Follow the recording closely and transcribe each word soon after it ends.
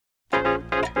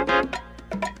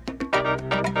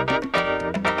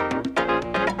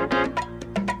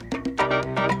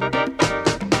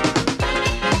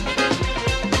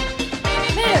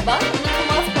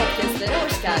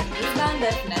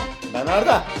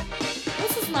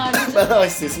Nasılsın Arda'cığım? Ben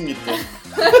sesim gitti.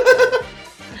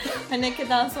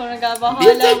 Haneke'den sonra galiba bir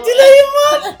hala... tek dileğim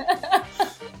var.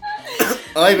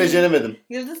 Ay beceremedim.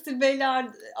 Yıldız Tilbe ile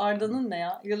Arda'nın ne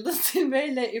ya? Yıldız Tilbe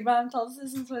ile İbrahim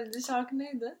Tatlıses'in söylediği şarkı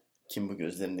neydi? Kim bu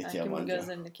gözlerindeki yabancı? Kim bu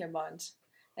gözlerindeki yabancı?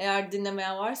 Eğer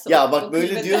dinlemeyen varsa... Ya bak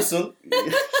böyle diyorsun.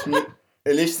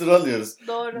 Eleştiri alıyoruz.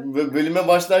 Doğru. Bölüme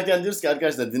başlarken diyoruz ki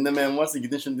arkadaşlar dinlemeyen varsa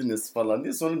gidin şunu dinlesin falan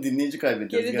diye. Sonra dinleyici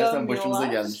kaybediyoruz. Gerçekten başımıza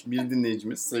gelmiş. Bir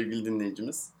dinleyicimiz, sevgili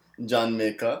dinleyicimiz Can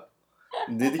MK.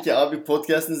 Dedi ki abi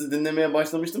podcast'inizi dinlemeye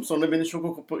başlamıştım. Sonra beni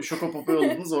şokopope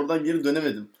oldunuz. Oradan geri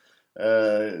dönemedim.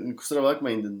 Kusura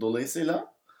bakmayın dedi.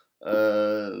 Dolayısıyla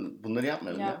bunları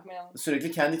yapmayalım ya.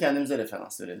 Sürekli kendi kendimize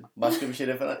referans verelim. Başka bir şey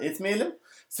referans etmeyelim.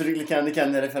 Sürekli kendi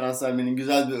kendine referans vermenin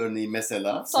güzel bir örneği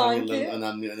mesela. Son yılların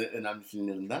önemli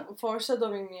filmlerinden.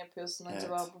 Foreshadowing mi yapıyorsun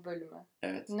acaba bu bölümü?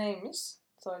 Evet. Neymiş?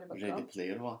 Söyle bakalım. Ready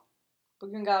Player One.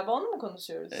 Bugün galiba onu mu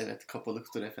konuşuyoruz? Evet, kapalı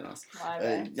kutu referans.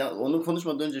 Ya onu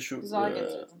konuşmadan önce şu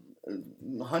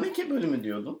Haneke bölümü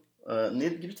diyordun. Ne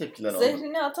gibi tepkiler aldın?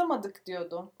 Zehrini atamadık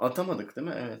diyordu. Atamadık değil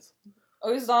mi? Evet.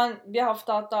 O yüzden bir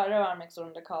hafta hatta ara vermek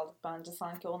zorunda kaldık bence.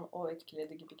 Sanki o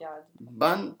etkiledi gibi geldi.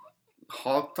 Ben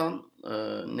halktan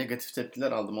negatif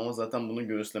tepkiler aldım ama zaten bunu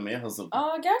göğüslemeye hazırdım.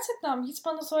 Gerçekten mi? Hiç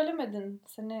bana söylemedin.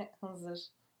 Seni hazır.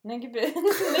 Ne gibi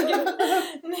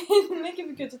ne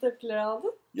gibi kötü tepkiler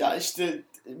aldın? Ya işte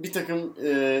bir takım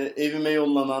evime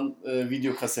yollanan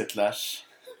video kasetler,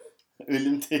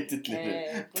 ölüm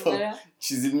tehditleri,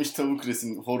 çizilmiş tavuk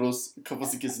resim, horoz,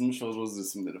 kafası kesilmiş horoz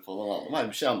resimleri falan aldım. Hayır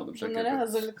bir şey almadım. Bunlara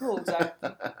hazırlıklı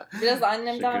olacaktım. Biraz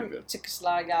annemden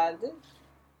çıkışlar geldi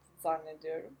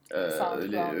zannediyorum.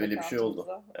 Öyle bir şey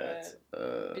oldu. Evet.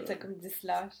 Bir takım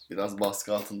disler. Biraz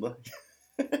baskı altında.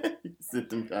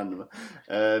 Hissettim kendimi.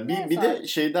 Bir de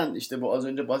şeyden işte bu az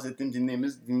önce bahsettiğim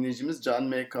dinleyicimiz Can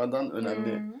MK'dan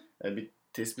önemli bir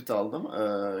tespit aldım.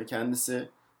 Kendisi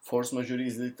Force Majeure'ü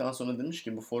izledikten sonra demiş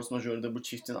ki bu Force Majeure'de bu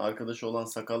çiftin arkadaşı olan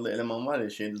sakallı eleman var ya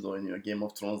şeyde de oynuyor. Game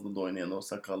of Thrones'da da oynayan o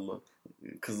sakallı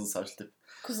kızıl saçlı tip.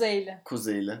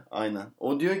 Kuzeyli aynen.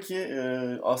 O diyor ki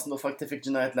aslında ufak tefek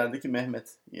cinayetlerdeki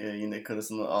Mehmet yine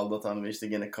karısını aldatan ve işte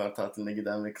gene kar tatiline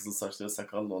giden ve kızıl saçları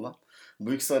sakallı olan.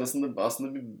 Bu ikisi arasında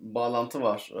aslında bir bağlantı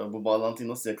var. Bu bağlantıyı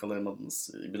nasıl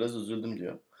yakalayamadınız? Biraz üzüldüm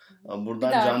diyor.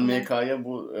 Buradan Can MK'ya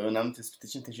bu önemli tespit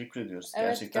için teşekkür ediyoruz. Evet,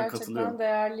 gerçekten katılıyorum.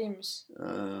 Değerliymiş.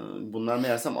 Bunlar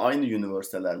meğersem aynı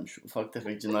üniversitelermiş. Ufak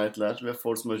tefek cinayetler ve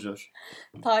force majeure.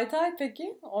 Tay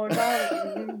peki?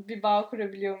 Oradan bir bağ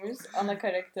kurabiliyor muyuz ana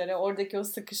karaktere? Oradaki o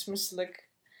sıkışmışlık,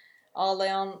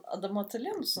 ağlayan adamı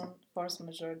hatırlıyor musun force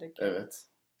majeure'daki? Evet.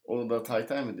 Onu da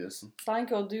Tay mı diyorsun?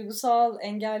 Sanki o duygusal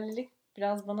engellilik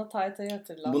biraz bana Tay'ı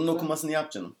hatırlattı. Bunun okumasını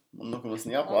yap canım. Bunun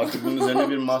okumasını yap. Artık bunun üzerine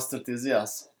bir master tezi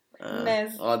yaz.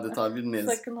 Nez. Adeta bir nez.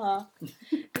 Sakın ha.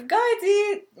 Gayet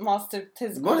iyi master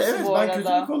tezi konusu evet, bu arada. Ben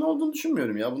kötü bir konu olduğunu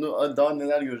düşünmüyorum ya. Bunu daha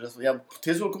neler göreceğiz. Ya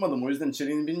tezi okumadım o yüzden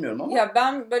içeriğini bilmiyorum ama. Ya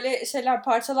ben böyle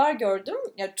parçalar gördüm.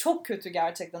 Ya çok kötü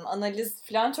gerçekten. Analiz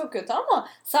falan çok kötü ama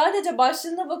sadece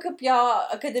başlığına bakıp ya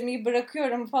akademiyi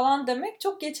bırakıyorum falan demek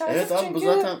çok geçersiz. Evet abi, çünkü bu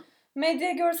zaten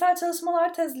medya görsel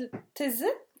çalışmalar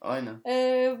tezi. Aynen.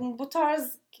 Bu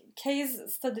tarz case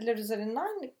study'ler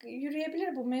üzerinden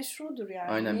yürüyebilir. Bu meşrudur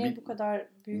yani. Aynen. Niye bu kadar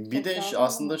büyük bir de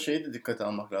aslında de dikkate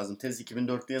almak lazım. Tez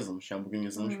 2004'te yazılmış. Yani bugün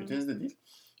yazılmış bir tez de değil.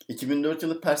 2004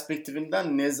 yılı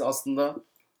perspektifinden Nez aslında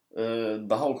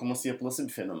daha okuması yapılası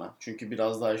bir fenomen. Çünkü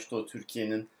biraz daha işte o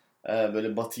Türkiye'nin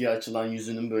böyle batıya açılan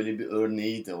yüzünün böyle bir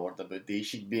örneğiydi orada. Böyle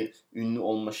değişik bir ünlü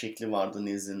olma şekli vardı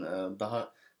Nez'in.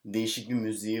 Daha değişik bir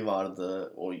müziği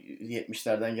vardı. O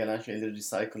 70'lerden gelen şeyleri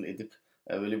recycle edip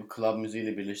böyle bir club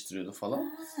müziğiyle birleştiriyordu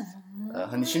falan.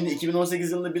 Hani şimdi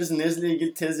 2018 yılında birisi Nez'le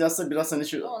ilgili tez yazsa biraz hani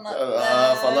şu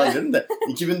falan derim de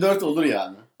 2004 olur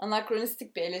yani.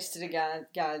 Anakronistik bir eleştiri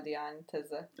geldi yani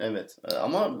teze. Evet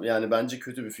ama yani bence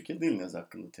kötü bir fikir değil Nez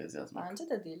hakkında tez yazmak. Bence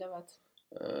de değil, evet.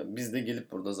 Biz de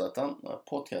gelip burada zaten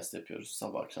podcast yapıyoruz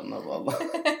sabah akşamlar vallahi.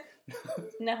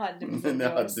 Ne haddimize ne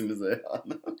haddimize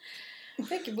yani.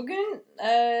 Peki bugün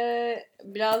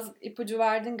biraz ipucu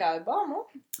verdin galiba ama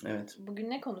evet. Bugün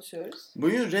ne konuşuyoruz?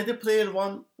 Bugün Ready Player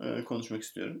One konuşmak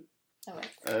istiyorum.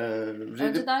 Evet.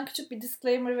 Önceden küçük bir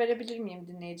disclaimer verebilir miyim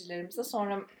dinleyicilerimize?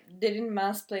 Sonra derin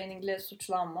mansplaining ile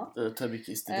suçlanma. Tabii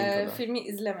ki istediğin kadar. Filmi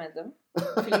izlemedim.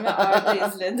 Filmi Arda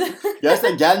izledi.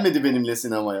 Gerçekten gelmedi benimle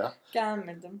sinemaya.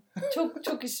 Gelmedim.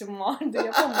 Çok işim vardı,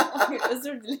 yapamam.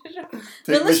 Özür dilerim.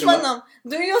 Danışmanım.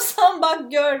 Duyuyorsan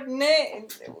bak gör.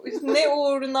 Ne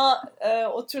uğruna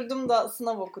oturdum da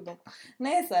sınav okudum.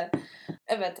 Neyse.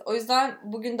 Evet, o yüzden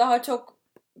bugün daha çok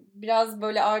biraz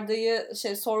böyle Arda'yı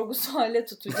sorgu suale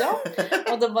tutacağım.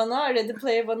 O da bana Ready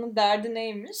Player One'ın derdi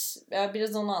neymiş?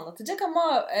 Biraz onu anlatacak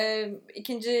ama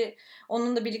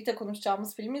onunla birlikte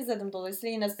konuşacağımız filmi izledim.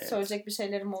 Dolayısıyla yine söyleyecek bir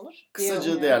şeylerim olur.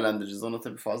 Kısaca değerlendireceğiz. Ona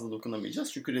tabii fazla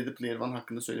dokunamayacağız. Çünkü Ready Player One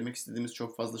hakkında söylemek istediğimiz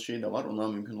çok fazla şey de var. Ona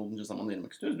mümkün olduğunca zaman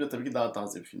ayırmak istiyoruz. Bir de tabii ki daha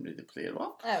taze bir film Ready Player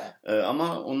One. Evet.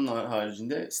 Ama onun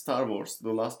haricinde Star Wars, The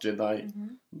Last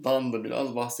Jedi'dan da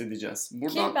biraz bahsedeceğiz.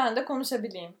 Buradan... Ki ben de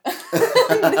konuşabileyim.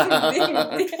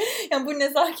 Yani bu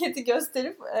nezaketi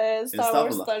gösterip Star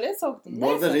Wars'lara soktun. Bu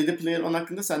arada Ready Player One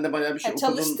hakkında sen de bayağı bir şey okudun.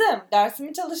 Çalıştım.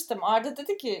 Dersimi çalıştım. Arda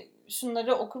dedi ki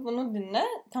şunları oku, bunu dinle.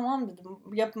 Tamam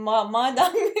dedim.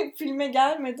 Madem filme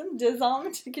gelmedim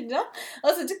cezamı çekeceğim.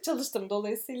 Azıcık çalıştım.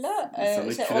 Dolayısıyla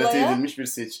sana kürate edilmiş bir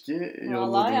seçki yolladın yani.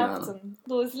 Vallahi yaptın.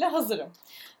 Dolayısıyla hazırım.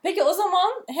 Peki o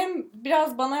zaman hem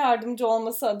biraz bana yardımcı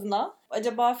olması adına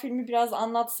acaba filmi biraz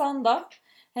anlatsan da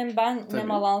hem ben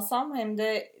nemalansam hem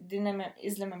de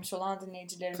izlememiş olan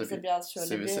dinleyicilerimize biraz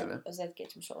şöyle özet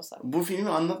geçmiş olsak. Bu filmi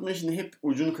anlatma işini hep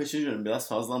ucunu kaçırıyorum. Biraz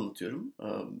fazla anlatıyorum.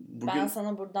 Ben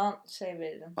sana buradan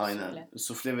veririm. Aynen.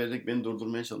 Sufle vererek beni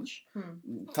durdurmaya çalış.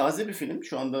 Taze bir film.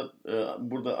 Şu anda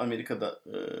burada Amerika'da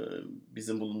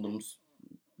bizim bulunduğumuz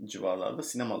civarlarda,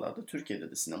 sinemalarda,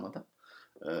 Türkiye'de de sinemada.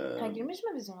 Girmiş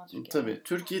mi vizyona Türkiye'de? Tabii.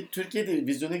 Türkiye'de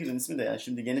vizyona giren ismi de yani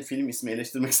şimdi gene film ismi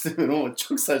eleştirmek istemiyorum ama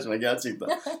çok saçma gerçekten.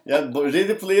 Yani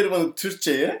Ready Player One'ı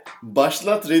Türkçe'ye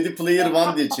başlat Ready Player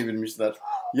One diye çevirmişler.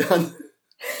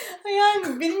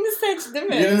 Yani birini seç değil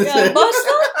mi? Yani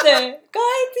başlat de.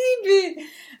 Gayet iyi bir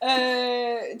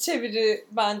çeviri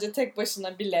bence tek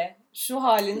başına bile. Şu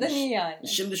halinden iyi yani.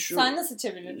 Şimdi sen nasıl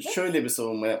çevirirdin? Şöyle bir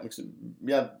savunma yapmak istiyorum.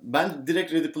 Ya ben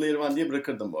direkt Ready Player One diye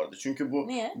bırakırdım bu arada. Çünkü bu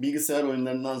bilgisayar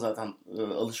oyunlarından zaten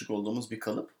alışık olduğumuz bir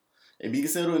kalıp.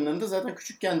 Bilgisayar oyunlarında zaten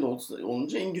küçükken de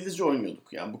olunca İngilizce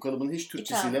oynuyorduk. Yani bu kalıbın hiç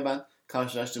Türkçesiyle ben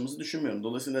karşılaştığımızı düşünmüyorum.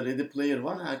 Dolayısıyla Ready Player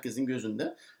One herkesin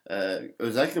gözünde,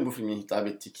 özellikle bu filmin hitap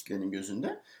ettiği kitlenin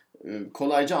gözünde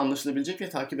kolayca anlaşılabilecek ve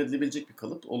takip edilebilecek bir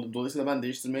kalıp. Dolayısıyla ben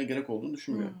değiştirmeye gerek olduğunu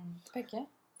düşünmüyorum. Peki.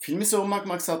 Filmi savunmak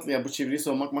maksatlı, ya bu çeviriyi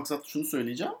savunmak maksatlı şunu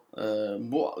söyleyeceğim.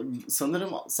 Bu sanırım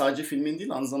sadece filmin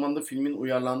değil, aynı zamanda filmin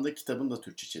uyarlandığı kitabın da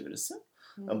Türkçe çevirisi.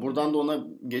 Buradan da ona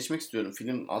geçmek istiyorum.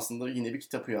 Film aslında yine bir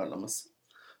kitap uyarlaması.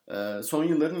 Son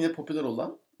yılların yine popüler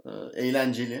olan,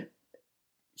 eğlenceli,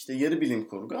 işte yarı bilim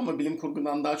kurgu ama bilim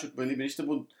kurgudan daha çok böyle bir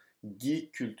bu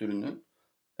geek kültürünün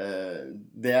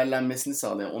değerlenmesini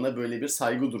sağlayan, ona böyle bir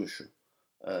saygı duruşu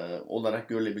olarak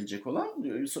görülebilecek olan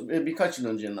birkaç yıl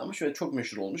önce yayınlanmış ve çok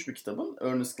meşhur olmuş bir kitabın,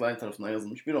 Ernest Cline tarafından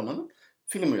yazılmış bir romanın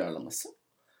film uyarlaması.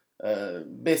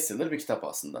 Bestseller bir kitap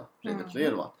aslında. Ready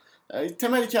Player One.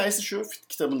 Temel hikayesi şu,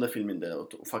 kitabında filminde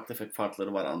ufak tefek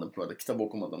farkları var anladım bu arada. Kitap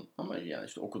okumadım ama yani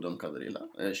okuduğum kadarıyla,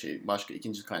 başka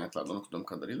ikinci kaynaklardan okuduğum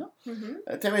kadarıyla.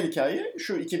 Temel hikaye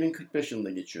şu, 2045 yılında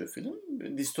geçiyor film.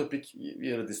 Distopik,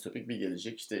 yarı distopik bir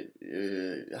gelecek.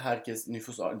 Herkes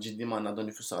ciddi manada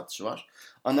nüfus artışı var.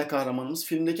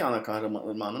 Filmdeki ana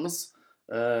kahramanımız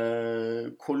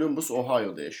Columbus,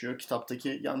 Ohio'da yaşıyor.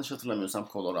 Kitaptaki, yanlış hatırlamıyorsam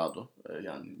Colorado.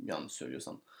 Yani yanlış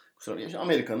söylüyorsam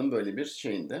Amerika'nın böyle bir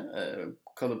şeyinde,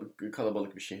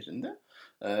 kalabalık bir şehrinde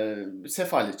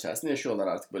sefalet içerisinde yaşıyorlar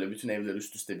artık, böyle bütün evler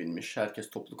üst üste binmiş, herkes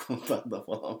toplu konutlarda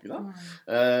falan filan.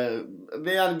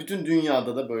 Ve yani bütün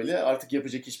dünyada da böyle artık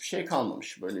yapacak hiçbir şey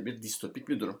kalmamış, böyle bir distopik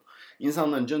bir durum.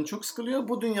 İnsanların canı çok sıkılıyor,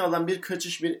 bu dünyadan bir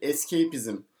kaçış, bir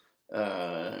escapism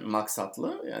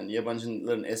maksatlı, yani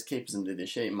yabancıların escapism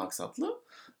dediği maksatlı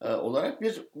olarak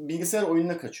bir bilgisayar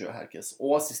oyununa kaçıyor herkes.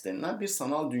 Oasis denilen bir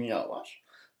sanal dünya var.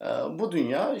 Bu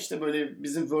dünya böyle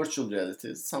bizim virtual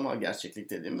reality, sanal gerçeklik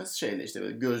dediğimiz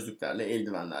böyle gözlüklerle,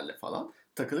 eldivenlerle falan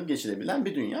takılıp geçilebilen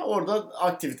bir dünya. Orada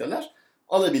aktiviteler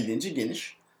alabildiğince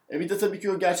geniş. Bir de tabii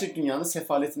ki o gerçek dünyanın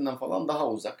sefaletinden falan daha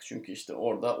uzak. Çünkü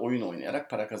orada oyun oynayarak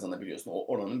para kazanabiliyorsun.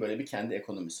 Oranın böyle bir kendi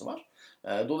ekonomisi var.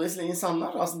 Dolayısıyla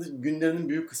insanlar aslında günlerinin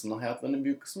büyük kısmını, hayatlarının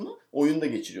büyük kısmını oyunda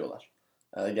geçiriyorlar.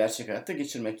 Gerçek hayatta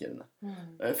geçirmek yerine.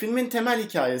 Filmin temel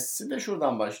hikayesi de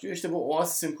şuradan başlıyor. Bu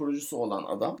Oasis'in kurucusu olan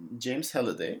adam James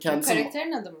Halliday.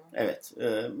 Karakterin adı mı? Evet.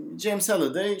 James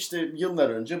Halliday yıllar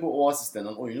önce bu Oasis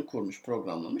denen oyunu kurmuş,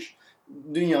 programlamış.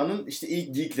 Dünyanın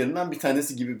ilk geek'lerinden bir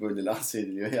tanesi gibi böyle lanse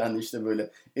ediliyor. Yani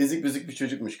böyle ezik büzük bir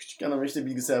çocukmuş küçükken ama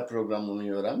bilgisayar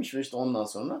programlamayı öğrenmiş ve ondan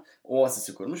sonra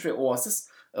Oasis'i kurmuş ve Oasis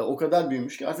o kadar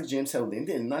büyümüş ki artık James Halliday'in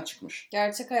de elinden çıkmış.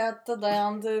 Gerçek hayatta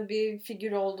dayandığı bir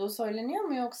figür olduğu söyleniyor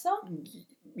mu yoksa?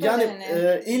 Yani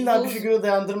illa bir figüre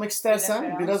dayandırmak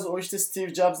istersen biraz o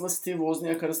Steve Jobs'la Steve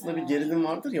Wozniak arasında bir gerilim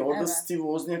vardır ya, orada evet. Steve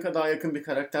Wozniak'a daha yakın bir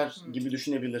karakter gibi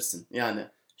düşünebilirsin. Yani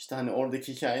İşte hani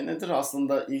oradaki hikaye nedir?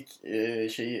 Aslında ilk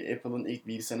Apple'ın ilk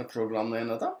bilgisayarını programlayan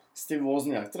adam Steve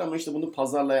Wozniak'tır ama işte bunu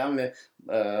pazarlayan ve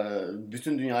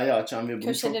bütün dünyayı açan ve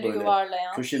bunu çok böyle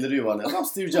köşeleri yuvarlayan adam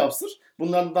Steve Jobs'tır.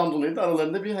 Bunlardan dolayı da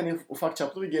aralarında bir hani ufak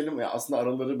çaplı bir gerilim, yani aslında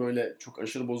araları böyle çok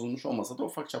aşırı bozulmuş olmasa da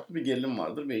ufak çaplı bir gerilim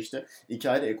vardır ve işte iki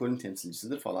ayrı ekolün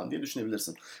temsilcisidir falan diye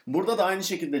düşünebilirsin. Burada da aynı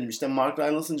şekilde işte Mark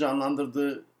Rylance'ın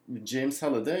canlandırdığı James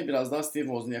Halliday biraz daha Steve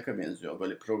Wozniak'a benziyor.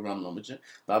 Böyle programlamacı.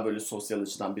 Daha böyle sosyal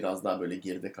açıdan biraz daha böyle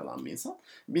geride kalan bir insan.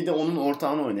 Bir de onun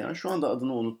ortağını oynayan, şu anda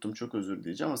adını unuttum, çok özür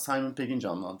dileyeceğim ama Simon Pegg'in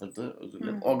canlandırdığı, özür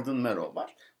dilerim, Ogden Merrow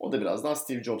var. O da biraz daha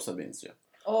Steve Jobs'a benziyor.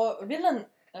 O villain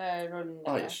rolünde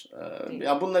Hayır.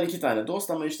 Ya bunlar iki tane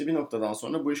dost ama işte bir noktadan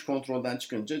sonra bu iş kontrolden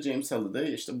çıkınca James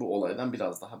Halliday işte bu olaydan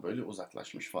biraz daha böyle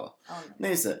uzaklaşmış falan. Anladım.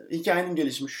 Neyse, hikayenin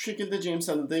gelişimi şu şekilde: James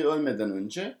Halliday ölmeden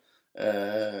önce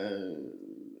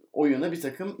oyuna bir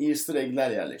takım Easter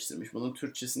egg'ler yerleştirmiş. Bunun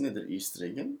Türkçesi nedir Easter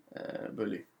egg'in?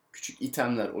 Böyle küçük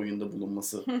itemler oyunda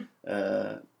bulunması.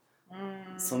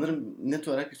 Sanırım net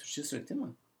olarak bir Türkçesi yok değil mi?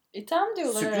 İtem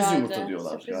diyorlar Sürpriz herhalde. yumurta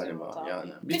diyorlar Sürpriz galiba. Yumurta.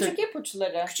 Yani. Küçük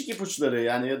ipuçları. Küçük ipuçları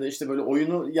yani, ya da işte böyle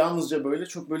oyunu yalnızca böyle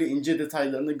çok böyle ince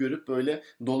detaylarını görüp böyle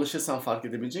dolaşırsan fark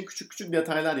edebileceğin küçük küçük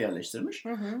detaylar yerleştirmiş.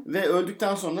 Ve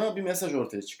öldükten sonra bir mesaj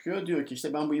ortaya çıkıyor. Diyor ki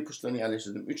işte ben bu ipuçlarını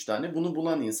yerleştirdim 3 tane. Bunu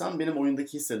bulan insan benim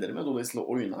oyundaki hisselerime, dolayısıyla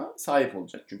oyuna sahip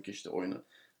olacak. Çünkü işte oyunun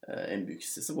en büyük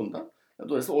hissesi bundan.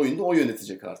 Dolayısıyla oyunda o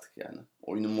yönetecek artık yani.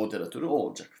 Oyunun moderatörü o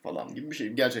olacak falan gibi bir şey.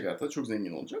 Gerçek hayatta çok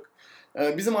zengin olacak.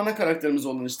 Bizim ana karakterimiz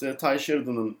olan işte Ty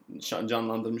Sheridan'ın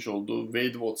canlandırmış olduğu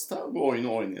Wade Watts da bu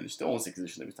oyunu oynayan işte 18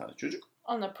 yaşında bir tane çocuk.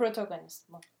 Ana protagonist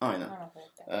mi? Aynen.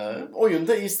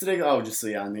 Oyunda Easter egg avcısı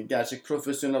yani. Gerçek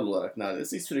profesyonel olarak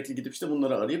neredeyse. Sürekli gidip işte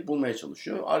bunları arayıp bulmaya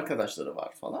çalışıyor. Arkadaşları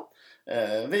var falan.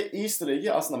 Ve Easter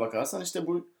egg'i aslına bakarsan işte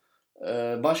bu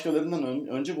başkalarından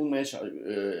önce bulmaya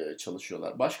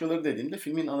çalışıyorlar. Başkaları dediğimde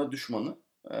filmin ana düşmanı.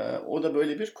 O da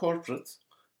böyle bir corporate,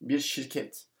 bir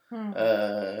şirket.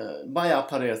 Bayağı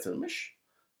para yatırmış.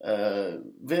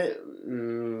 Ve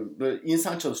böyle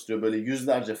insan çalıştırıyor, böyle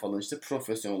yüzlerce falan işte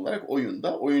profesyonel olarak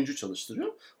oyunda oyuncu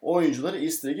çalıştırıyor. O oyuncuları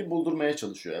Easter egg'i buldurmaya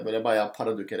çalışıyor. Yani böyle bayağı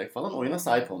para dökerek falan oyuna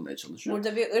sahip olmaya çalışıyor.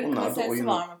 Burada bir ırk meselesi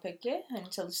var mı peki? Hani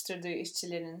çalıştırdığı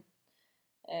işçilerin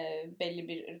belli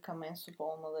bir ırka mensup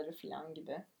olmaları falan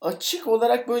gibi. Açık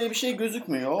olarak böyle bir şey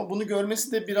gözükmüyor. Bunu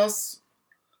görmesi de biraz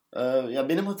ya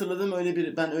benim hatırladığım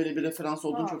ben öyle bir referans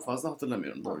olduğunu çok fazla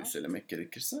hatırlamıyorum, doğruyu söylemek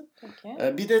gerekirse.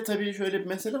 Bir de tabii şöyle bir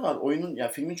mesele var.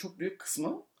 Filmin çok büyük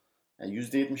kısmı, yani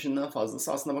 %70'inden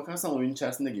fazlası aslına bakarsan oyun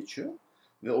içerisinde geçiyor.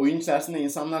 Ve oyun içerisinde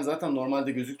insanlar zaten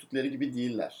normalde gözüktükleri gibi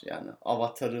değiller. Yani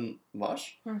avatarın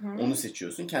var. Onu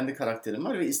seçiyorsun. Kendi karakterin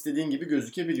var ve istediğin gibi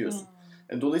gözükebiliyorsun.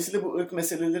 Dolayısıyla bu ırk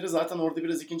meseleleri zaten orada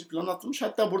biraz ikinci plana atılmış.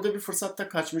 Hatta burada bir fırsatta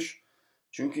kaçmış.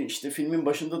 Çünkü işte filmin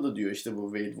başında da diyor işte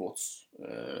bu Wade Watts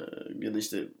ya da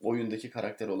işte oyundaki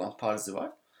karakter olan Parzi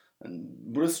var. Yani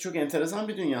burası çok enteresan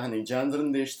bir dünya. Hani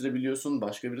gender'ını değiştirebiliyorsun,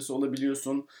 başka birisi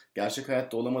olabiliyorsun, gerçek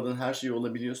hayatta olamadığın her şeyi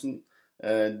olabiliyorsun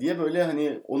diye böyle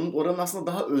hani oranın aslında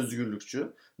daha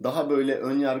özgürlükçü, daha böyle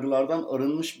ön yargılardan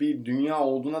arınmış bir dünya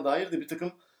olduğuna dair de bir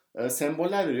takım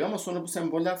semboller veriyor ama sonra bu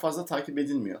semboller fazla takip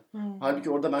edilmiyor. Halbuki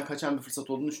orada ben kaçan bir fırsat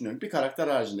olduğunu düşünüyorum. Bir karakter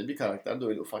haricinde bir karakter de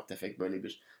öyle ufak tefek böyle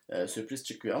bir sürpriz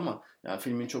çıkıyor ama yani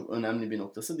filmin çok önemli bir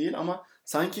noktası değil ama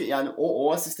sanki yani o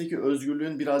oasisteki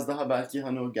özgürlüğün biraz daha belki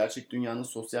hani o gerçek dünyanın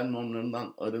sosyal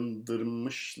normlarından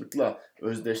arındırmışlıkla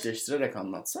özdeşleştirerek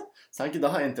anlatsa sanki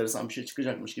daha enteresan bir şey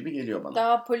çıkacakmış gibi geliyor bana.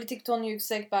 Daha politik tonu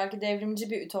yüksek, belki devrimci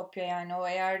bir ütopya yani. O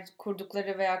eğer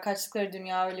kurdukları veya kaçtıkları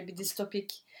dünya öyle bir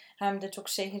distopik, hem de çok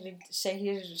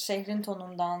şehrin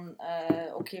tonundan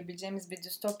okuyabileceğimiz bir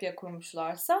distopya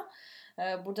kurmuşlarsa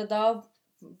burada daha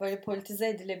böyle politize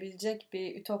edilebilecek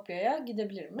bir ütopyaya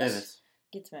gidebilirmiş. Evet.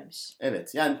 Gitmemiş.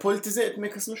 Evet. Yani politize etme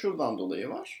kısmı şuradan dolayı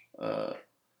var.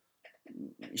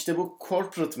 İşte bu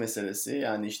corporate meselesi,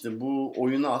 yani işte bu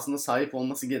oyuna aslında sahip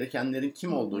olması gerekenlerin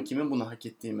kim olduğu, kimin bunu hak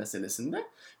ettiği meselesinde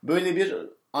böyle bir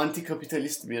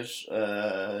antikapitalist bir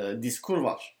diskur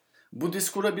var. Bu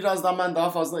diskura birazdan ben daha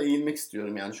fazla eğilmek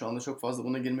istiyorum. Yani şu anda çok fazla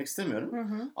buna girmek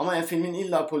istemiyorum. Ama yani filmin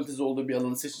illa politize olduğu bir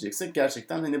alanı seçeceksek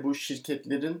gerçekten hani bu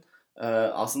şirketlerin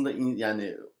aslında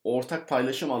yani ortak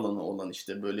paylaşım alanı olan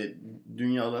işte böyle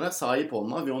dünyalara sahip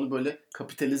olma ve onu böyle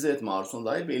kapitalize etme arzusuna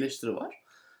dair bir eleştiri var.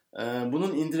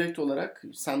 Bunun indirekt olarak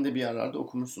sen de bir yerlerde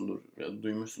okumuşsundur ya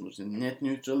duymuşsundur. Yani net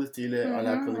neutrality ile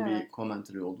alakalı bir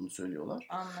commentary olduğunu söylüyorlar.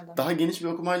 Anladım. Daha geniş bir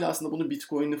okumayla aslında bunu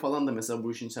Bitcoin'i falan da mesela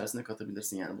bu işin içerisine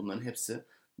katabilirsin. Yani bunların hepsi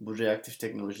bu reaktif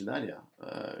teknolojiler ya,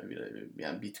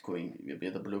 yani Bitcoin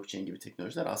ya da blockchain gibi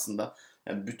teknolojiler aslında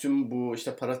yani bütün bu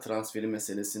işte para transferi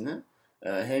meselesini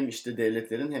hem işte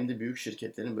devletlerin hem de büyük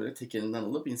şirketlerin böyle tek elinden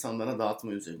alıp insanlara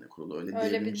dağıtma üzerine kurulu.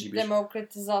 Öyle bir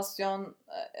demokratizasyon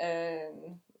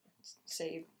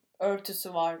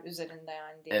örtüsü var üzerinde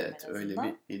yani diyelim. Evet, öyle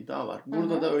bir iddia var.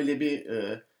 Burada da öyle bir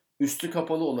üstü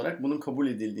kapalı olarak bunun kabul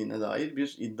edildiğine dair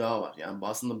bir iddia var. Yani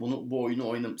aslında bu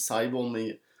oyunu sahibi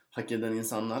olmayı hak eden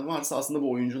insanlar varsa aslında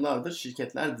bu oyunculardır,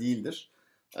 şirketler değildir.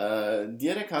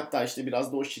 Diyerek hatta işte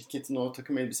biraz da o şirketin o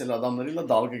takım elbiseli adamlarıyla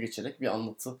dalga geçerek bir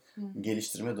anlatı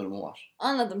geliştirme durumu var.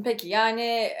 Anladım. Peki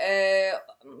yani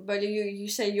böyle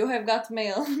you have got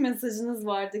mail mesajınız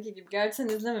vardaki gibi. Gerçi sen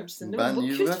izlememişsin değil mi? Ben Bu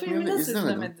kült filmi nasıl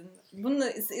izlemedim. izlemedin? Bunu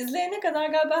izleyene kadar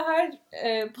galiba her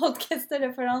podcast'te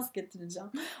referans getireceğim.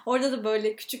 Orada da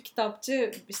böyle küçük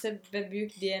kitapçı işte ve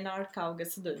büyük DNR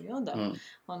kavgası dönüyor da.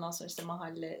 Ondan sonra işte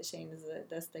mahalle şeyinizi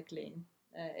destekleyin.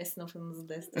 Esnafınızı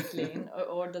destekleyin.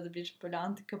 Orada da bir böyle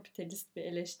antikapitalist bir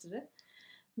eleştiri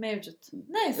mevcut.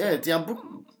 Neyse. Evet yani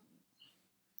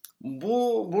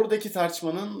buradaki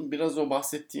tartışmanın biraz o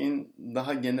bahsettiğin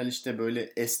daha genel işte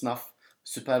böyle esnaf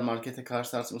süpermarkete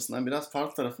karşı tartışmasından biraz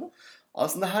farklı tarafı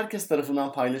aslında herkes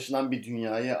tarafından paylaşılan bir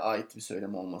dünyaya ait bir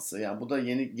söylem olması. Yani bu da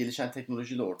yeni gelişen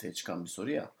teknolojiyle ortaya çıkan bir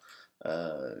soru ya.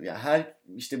 Yani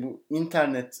işte bu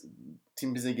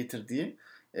internetin bize getirdiği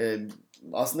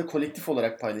aslında kolektif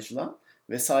olarak paylaşılan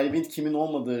ve sahibin kimin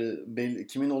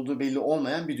olduğu belli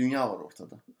olmayan bir dünya var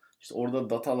ortada. İşte orada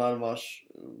datalar var,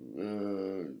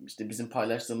 işte bizim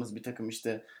paylaştığımız bir takım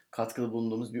işte katkıda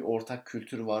bulunduğumuz bir ortak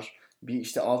kültür var, bir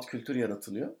işte alt kültür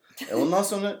yaratılıyor. Ondan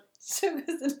sonra çok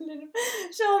özür dilerim.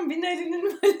 Şu an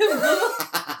Binali'nin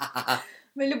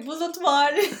böyle bulut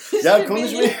var. Ya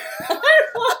konuşmayı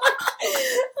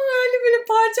öyle böyle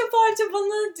parça parça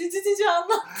bana cici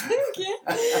anlattın ki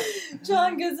şu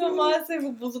an gözüme maalesef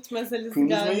bu bulut meselesi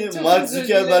geldi. Konuşmayı Mark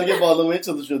Zuckerberg'e bağlamaya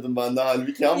çalışıyordum ben de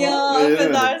halbuki ama ya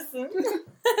affedersin.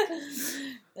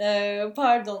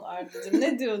 Pardon Arda'cığım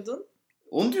ne diyordun?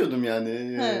 Onu diyordum yani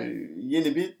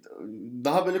yeni bir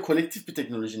daha böyle kolektif bir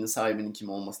teknolojinin sahibinin kim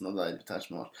olmasına dair bir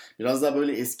tartışma var. Biraz daha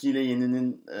böyle eskiyle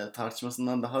yeninin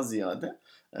tartışmasından daha ziyade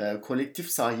kolektif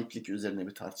sahiplik üzerine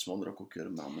bir tartışma olarak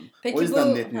okuyorum ben bunu. Peki o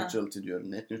yüzden net neutrality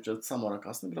diyorum. Net neutrality tam olarak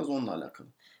aslında biraz onunla alakalı.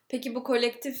 Peki bu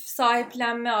kolektif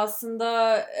sahiplenme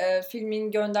aslında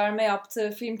filmin gönderme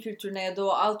yaptığı film kültürüne ya da o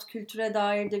alt kültüre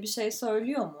dair de bir şey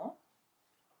söylüyor mu?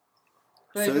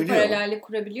 Böyle söylüyor. Bir paralellik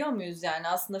kurabiliyor muyuz yani?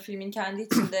 Aslında filmin kendi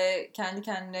içinde kendi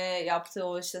kendine yaptığı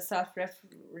o işte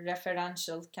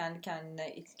self-referential,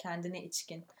 kendine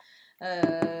içkin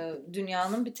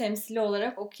dünyanın bir temsili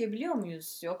olarak okuyabiliyor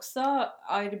muyuz? Yoksa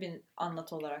ayrı bir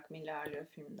anlatı olarak mı ilerliyor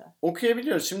filmde?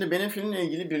 Okuyabiliyoruz. Şimdi benim filmle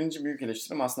ilgili birinci büyük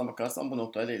eleştirim aslına bakarsan bu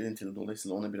noktayla ilintili.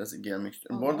 Dolayısıyla ona biraz gelmek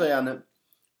istiyorum. Bu arada yani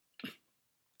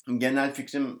genel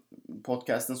fikrim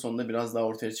podcast'ın sonunda biraz daha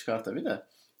ortaya çıkar tabii de.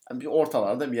 Bir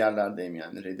ortalarda bir yerlerdeyim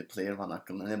yani. Ready Player One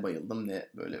hakkında ne bayıldım ne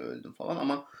böyle öldüm falan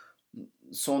ama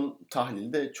son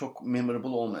tahlilde çok memorable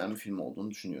olmayan bir film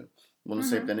olduğunu düşünüyorum. Bunun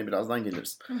sebeplerine birazdan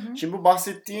geliriz. Şimdi bu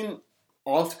bahsettiğin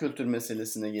alt kültür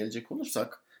meselesine gelecek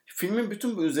olursak filmin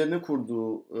bütün bu üzerine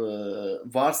kurduğu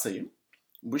varsayım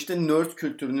bu işte nerd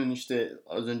kültürünün işte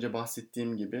az önce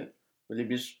bahsettiğim gibi böyle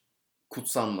bir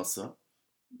kutsanması,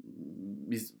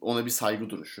 biz ona bir saygı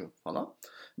duruşu falan.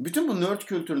 Bütün bu nerd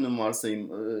kültürünün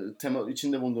varsayım, tema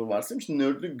içinde bulunduğu varsayım işte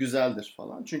nerdlük güzeldir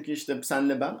falan. Çünkü işte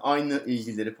senle ben aynı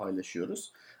ilgileri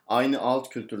paylaşıyoruz. Aynı alt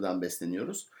kültürden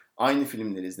besleniyoruz. Aynı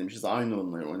filmleri izlemişiz, aynı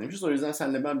oyunları oynamışız. O yüzden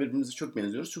senle ben birbirimize çok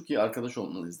benziyoruz. Çok iyi arkadaş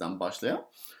olmalıyızdan başlayan.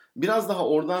 Biraz daha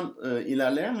oradan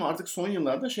ilerleyen ve artık son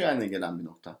yıllarda şey haline gelen bir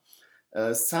nokta.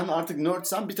 Sen artık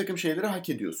nerdsen bir takım şeyleri hak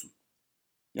ediyorsun.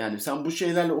 Yani sen bu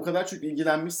şeylerle o kadar çok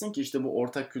ilgilenmişsin ki işte bu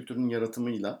ortak kültürün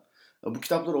yaratımıyla. Bu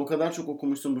kitapları o kadar çok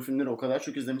okumuşsun, bu filmleri o kadar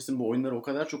çok izlemişsin, bu oyunları o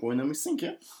kadar çok oynamışsın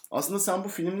ki aslında sen bu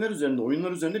filmler üzerinde,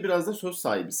 oyunlar üzerinde biraz da söz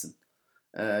sahibisin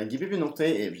gibi bir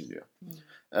noktaya evriliyor.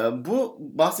 Bu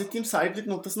bahsettiğim sahiplik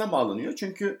noktasına bağlanıyor.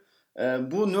 Çünkü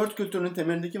bu nerd kültürünün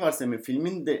temelindeki varsayım,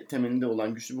 filmin de temelinde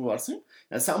olan güçlü bu varsayım.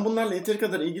 Yani sen bunlarla yeteri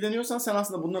kadar ilgileniyorsan sen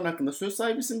aslında bunların hakkında söz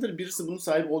sahibisindir. Birisi bunun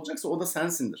sahibi olacaksa o da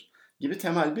sensindir gibi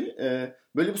temel bir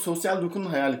böyle bir sosyal dokunun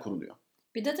hayali kuruluyor.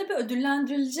 Bir de tabii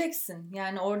ödüllendirileceksin.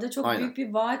 Yani orada çok büyük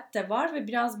bir vaat de var ve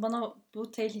biraz bana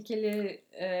bu tehlikeli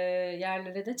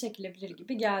yerlere de çekilebilir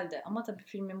gibi geldi. Ama tabii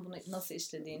filmin bunu nasıl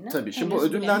işlediğini... Tabii şimdi bu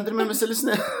ödüllendirme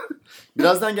meselesine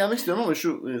birazdan gelmek istiyorum ama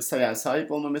şu yani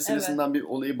sahip olma meselesinden bir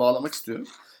olayı bağlamak istiyorum.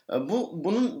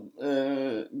 Bunun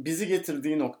bizi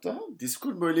getirdiği nokta,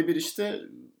 diskur böyle bir işte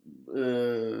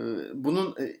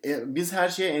bunun biz her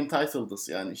şeye entitled'ız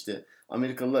yani işte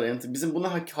Amerikalılar bizim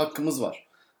buna hakkımız var.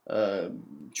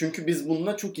 Çünkü biz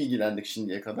bununla çok ilgilendik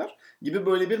şimdiye kadar gibi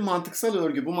böyle bir mantıksal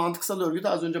örgü. Bu mantıksal örgü de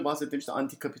az önce bahsettiğim işte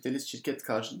antikapitalist şirket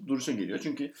karşıtı duruşa geliyor.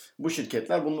 Çünkü bu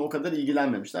şirketler bununla o kadar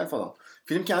ilgilenmemişler falan.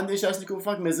 Film kendi içerisindeki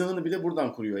ufak mezahını bile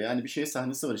buradan kuruyor. Yani bir şey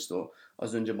sahnesi var işte o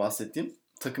az önce bahsettiğim.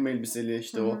 Takım elbiseli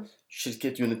işte o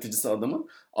şirket yöneticisi adamın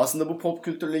aslında bu pop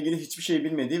kültürle ilgili hiçbir şey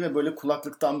bilmediği ve böyle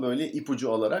kulaklıktan böyle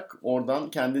ipucu alarak oradan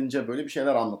kendince böyle bir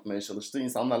şeyler anlatmaya çalıştığı,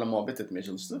 insanlarla muhabbet etmeye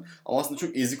çalıştığı ama aslında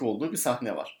çok ezik olduğu bir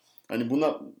sahne var. Hani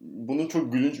bunun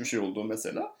çok gülünç bir şey olduğu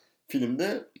mesela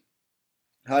filmde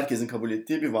herkesin kabul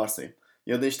ettiği bir varsayım.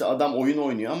 Ya da işte adam oyun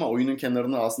oynuyor ama oyunun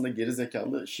kenarına aslında geri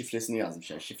zekalı şifresini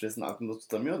yazmış. Yani şifresini aklında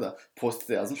tutamıyor da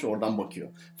post-it'e yazmış, oradan bakıyor.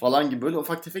 Falan gibi böyle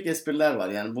ufak tefek espriler var.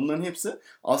 Yani bunların hepsi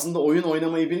aslında oyun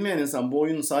oynamayı bilmeyen insan bu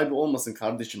oyunun sahibi olmasın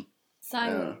kardeşim.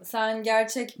 Sen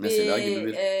gerçek mesela bir, gibi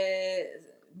bir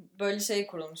böyle şey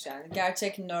kurulmuş yani.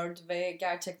 Gerçek nerd ve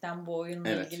gerçekten bu oyunla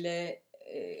ilgili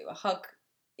hak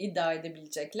iddia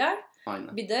edebilecekler.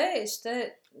 Aynen. Bir de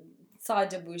işte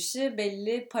sadece bu işi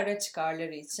belli para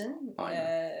çıkarları için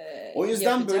o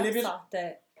yüzden böyle bir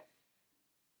sahte.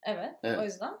 Evet.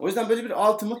 O yüzden böyle bir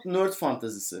ultimate nerd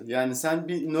fantazisi. Yani sen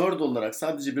bir nerd olarak,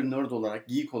 sadece bir nerd olarak,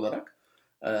 geek olarak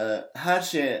her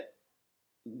şeye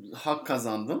hak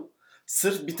kazandın.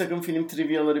 Sırf bir takım film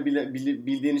trivyaları bile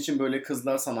bildiğin için böyle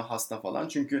kızlar sana hasta falan.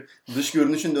 Çünkü dış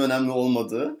görünüşün de önemli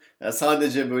olmadığı, yani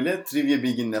sadece böyle trivia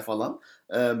bilginle falan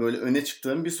böyle öne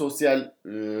çıktığın bir sosyal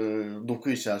doku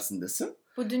içerisindesin.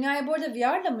 Bu dünyaya bu arada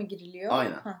VR'la mı giriliyor?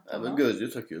 Aynen. Tamam. Gözlüğü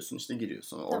takıyorsun, işte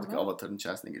giriyorsun. Oradaki avatarın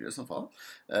içerisine giriyorsun falan.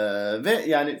 Ve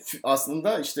yani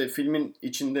aslında işte filmin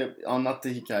içinde anlattığı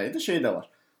hikayede şey de var.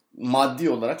 Maddi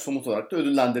olarak, somut olarak da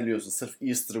ödüllendiriliyorsun. Sırf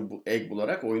Easter egg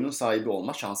bularak oyunun sahibi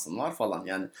olma şansın var falan.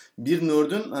 Yani bir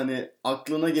nerd'ün hani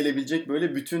aklına gelebilecek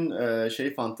böyle bütün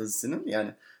şey fantazisinin,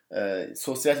 yani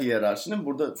sosyal hiyerarşinin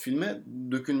burada filme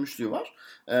dökülmüşlüğü var.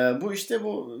 Bu işte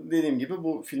bu dediğim gibi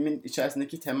bu filmin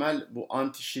içerisindeki temel bu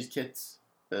anti şirket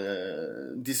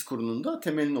diskurunun da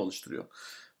temelini oluşturuyor.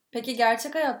 Peki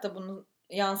gerçek hayatta bunun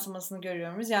yansımasını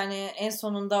görüyor muyuz? Yani en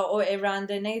sonunda o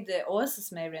evrende neydi?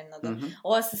 Oasis mi evrenin adı?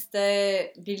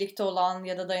 Oasis'te birlikte olan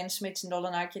ya da dayanışma içinde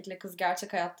olan erkekle kız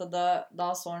gerçek hayatta da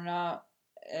daha sonra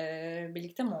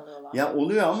birlikte mi oluyorlar? Ya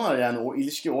oluyor ama yani o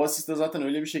ilişki Oasis'te zaten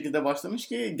öyle bir şekilde başlamış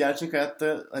ki gerçek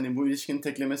hayatta hani bu ilişkinin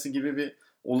teklemesi gibi bir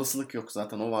olasılık yok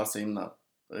zaten, o varsayımla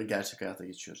gerçek hayata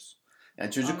geçiyoruz.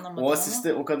 Yani çocuk Anlamadım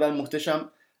Oasis'te o kadar muhteşem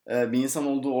bir insan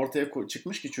olduğu ortaya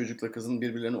çıkmış ki çocukla kızın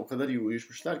birbirlerine o kadar iyi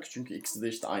uyuşmuşlar ki, çünkü ikisi de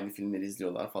işte aynı filmleri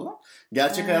izliyorlar falan.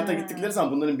 Gerçek hayata gittikleri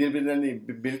zaman bunların birbirlerine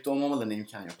birlikte olmamalarına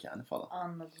imkan yok yani falan.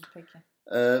 Anladım peki.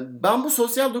 Ben bu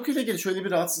sosyal dokuyla ilgili şöyle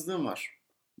bir rahatsızlığım var.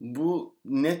 Bu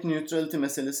net neutrality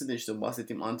meselesi de işte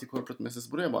bahsettiğim anti-corporate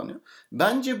meselesi buraya bağlanıyor.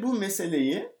 Bence bu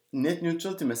meseleyi, net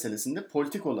neutrality meselesinde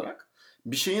politik olarak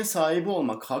bir şeyin sahibi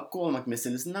olmak, hakkı olmak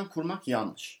meselesinden kurmak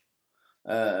yanlış.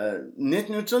 Net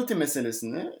neutrality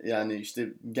meselesini, yani işte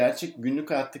gerçek günlük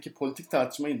hayattaki politik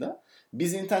tartışmayı da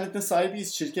biz internetin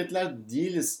sahibiyiz, şirketler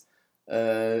değiliz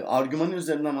argümanı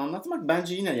üzerinden anlatmak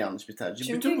bence yine yanlış bir tercih.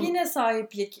 Çünkü yine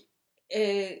sahiplik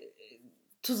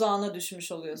tuzağına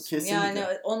düşmüş oluyorsun. Kesinlikle. Yani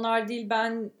onlar değil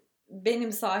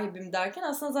benim sahibim derken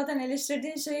aslında zaten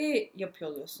eleştirdiğin şeyi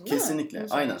yapıyor oluyorsun, değil Kesinlikle. mi?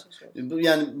 Aynen.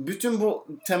 Yani bütün bu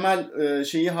temel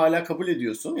şeyi hala kabul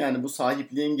ediyorsun. Yani bu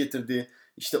sahipliğin getirdiği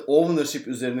işte ownership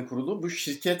üzerine kurulu bu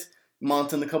şirket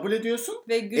mantığını kabul ediyorsun.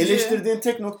 Ve gücü... Eleştirdiğin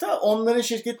tek nokta onların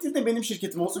şirket değil de benim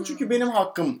şirketim olsun. Çünkü benim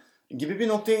hakkım gibi bir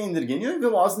noktaya indirgeniyor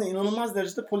ve bu aslında inanılmaz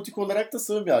derecede politik olarak da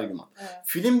sığ bir argüman. Evet.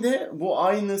 Filmde bu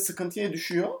aynı sıkıntıya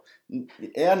düşüyor.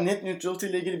 Eğer net neutrality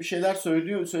ile ilgili bir şeyler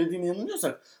söylediğine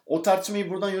inanıyorsak o tartışmayı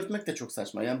buradan yürütmek de çok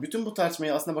saçma. Yani bütün bu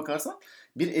tartışmayı aslına bakarsan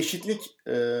bir eşitlik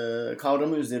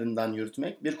kavramı üzerinden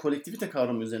yürütmek, bir kolektivite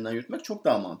kavramı üzerinden yürütmek çok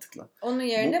daha mantıklı. Onun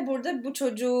yerine burada bu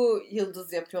çocuğu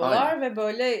yıldız yapıyorlar. Aynen. Ve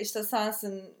böyle işte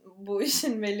sensin bu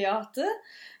işin veliahtı.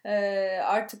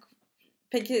 Artık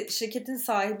peki şirketin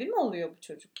sahibi mi oluyor bu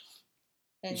çocuk?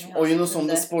 Oyunun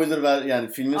sonunda spoiler ver,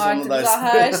 yani filmin artık sonunda da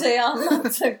her şeyi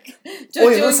anlattık.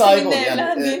 Oyunun sahibi oluyor.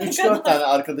 Yani 3-4 tane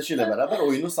arkadaşıyla beraber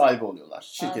oyunun sahibi oluyorlar.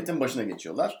 Şirketin başına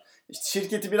geçiyorlar. İşte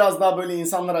şirketi biraz daha böyle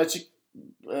insanlara açık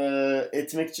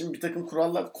etmek için bir takım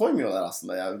kurallar koymuyorlar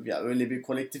aslında ya. Ya öyle bir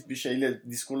kolektif bir şeyle,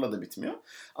 diskurla da bitmiyor.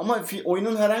 Ama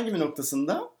oyunun herhangi bir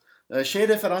noktasında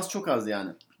referans çok az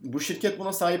yani. Bu şirket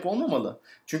buna sahip olmamalı.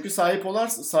 Çünkü sahip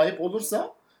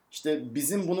olursa işte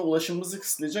bizim buna ulaşımımızı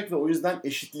kısıtlayacak ve o yüzden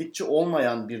eşitlikçi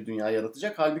olmayan bir dünya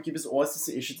yaratacak. Halbuki biz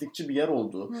Oasis'i eşitlikçi bir yer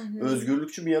olduğu,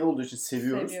 özgürlükçü bir yer olduğu için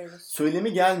seviyoruz.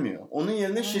 Söylemi gelmiyor. Onun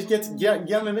yerine şirket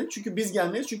gelmemeli çünkü biz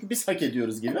gelmeliyiz, çünkü biz hak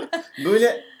ediyoruz gibi.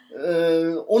 Böyle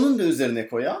Onun da üzerine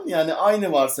koyan, yani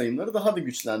aynı varsayımları daha da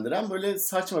güçlendiren böyle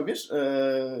saçma bir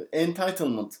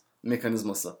entitlement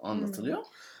mekanizması anlatılıyor.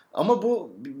 Ama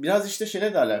bu biraz işte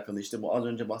şeyle de alakalı, işte bu az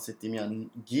önce bahsettiğim yani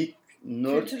geek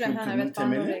nerd kültürünün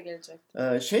temeli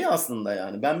şey aslında,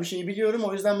 yani ben bir şeyi biliyorum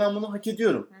o yüzden ben bunu hak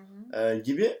ediyorum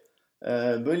gibi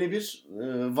böyle bir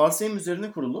varsayım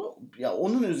üzerine kurulu, ya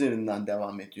onun üzerinden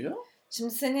devam ediyor.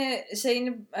 Şimdi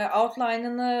seni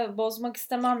outline'ını bozmak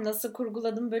istemem, nasıl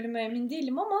kurguladım bölümü emin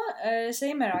değilim ama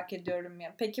şeyi merak ediyorum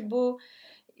ya. Peki bu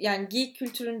yani geek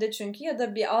kültüründe çünkü ya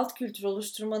da bir alt kültür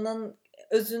oluşturmanın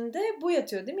özünde bu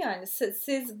yatıyor değil mi? Yani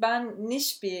ben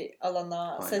niş bir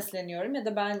alana sesleniyorum ya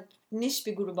da ben niş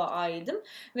bir gruba aidim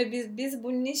ve biz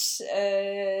bu niş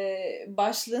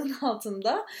başlığın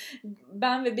altında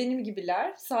ben ve benim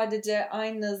gibiler sadece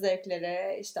aynı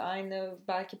zevklere, işte aynı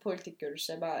belki politik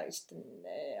görüşe, belki işte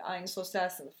aynı sosyal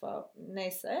sınıfa,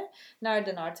 neyse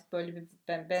nereden artık böyle bir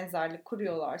benzerlik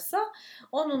kuruyorlarsa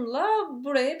onunla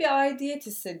buraya bir aidiyet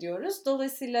hissediyoruz.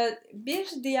 Dolayısıyla bir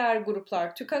diğer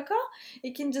gruplar tükaka,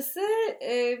 ikincisi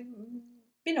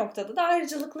bir noktada da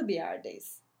ayrıcalıklı bir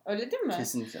yerdeyiz. Öyle değil mi?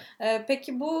 Kesinlikle.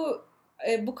 Peki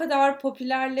bu kadar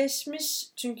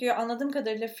popülerleşmiş, çünkü anladığım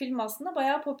kadarıyla film aslında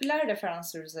bayağı popüler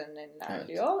referanslar üzerinden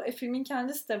ilerliyor. Evet. Filmin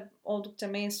kendisi de oldukça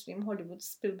mainstream, Hollywood,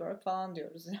 Spielberg falan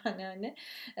diyoruz yani hani.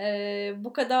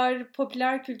 Bu kadar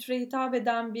popüler kültüre hitap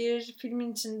eden bir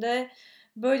filmin içinde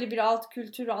böyle bir alt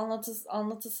kültür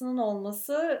anlatısının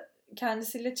olması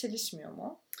kendisiyle çelişmiyor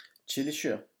mu?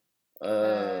 Çelişiyor.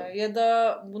 Ya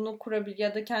da bunu kurabilir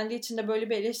ya da kendi içinde böyle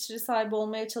bir eleştiri sahibi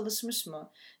olmaya çalışmış mı?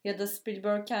 Ya da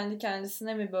Spielberg kendi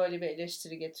kendisine mi böyle bir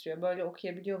eleştiri getiriyor? Böyle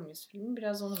okuyabiliyor muyuz filmi?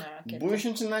 Biraz onu merak ettim. Bu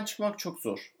işin içinden çıkmak çok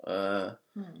zor.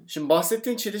 Şimdi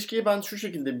bahsettiğin çelişkiyi ben şu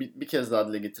şekilde bir kez daha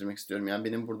dile getirmek istiyorum. Yani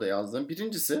benim burada yazdığım.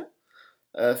 Birincisi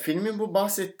filmin bu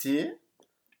bahsettiği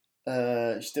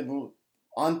işte bu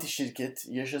anti şirket,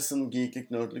 yaşasın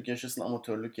geeklik, nerdlük, yaşasın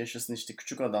amatörlük, yaşasın işte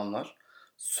küçük adamlar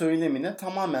söylemine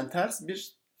tamamen ters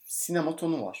bir sinema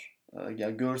tonu var.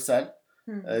 Yani görsel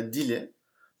dili.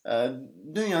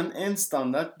 Dünyanın en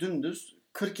standart dümdüz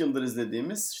 40 yıldır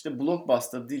izlediğimiz işte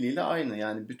blockbuster diliyle aynı.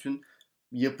 Yani bütün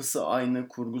yapısı aynı,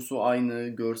 kurgusu aynı,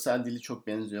 görsel dili çok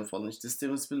benziyor falan. İşte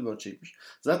Steven Spielberg çekmiş.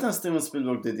 Zaten Steven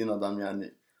Spielberg dediğin adam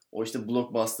yani o işte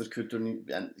blockbuster kültürünü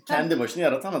yani kendi başına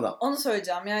yaratan adam. Onu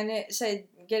söyleyeceğim. Yani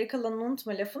geri kalanını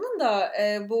unutma lafının da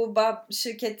bu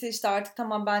şirketi işte artık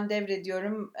tamam ben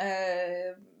devrediyorum.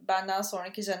 Benden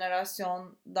sonraki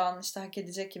jenerasyondan işte hak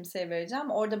edecek kimseye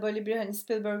vereceğim. Orada böyle bir hani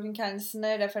Spielberg'ün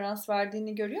kendisine referans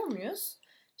verdiğini görüyor muyuz?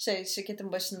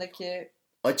 Şirketin başındaki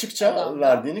açıkça adamda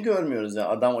verdiğini görmüyoruz. Yani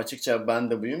adam açıkça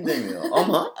ben de buyum demiyor.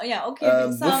 Ama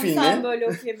sen böyle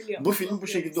okuyabiliyor bu filmi bu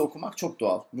şekilde okumak çok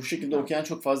doğal. Bu şekilde okuyan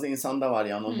çok fazla insan da var.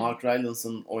 Yani o Mark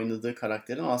Rylance'ın oynadığı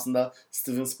karakterin aslında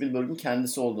Steven Spielberg'ün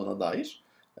kendisi olduğuna dair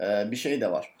bir şey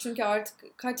de var. Çünkü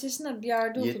artık kaç yaşında bir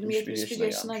yerde okudum. 71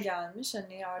 yaşına gelmiş.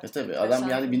 Hani artık tabii adam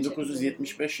yani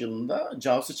 1975 yılında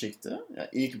Jaws'ı çekti. Yani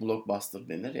ilk blockbuster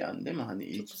denir yani değil mi? Hani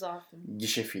ilk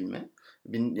gişe filmi.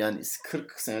 Yani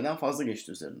 40 seneden fazla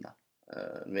geçti üzerinden.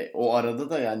 Ve o arada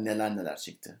da yani neler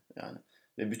çekti yani.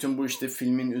 Ve bütün bu işte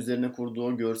filmin üzerine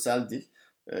kurduğu görsel dil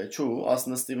çoğu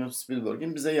aslında Steven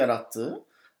Spielberg'in bize yarattığı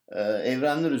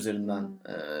evrenler üzerinden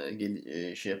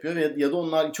şey yapıyor ve ya da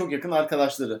onlar çok yakın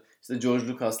arkadaşları. İşte George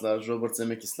Lucas'lar, Robert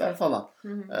Zemeckis'ler falan.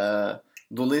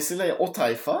 Dolayısıyla o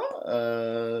tayfa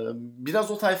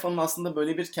biraz o tayfanın aslında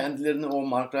böyle bir kendilerini o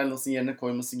Mark Rylance'ın yerine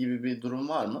koyması gibi bir durum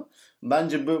var mı?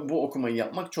 Bence bu okumayı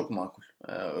yapmak çok makul.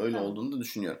 Öyle olduğunu da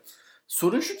düşünüyorum.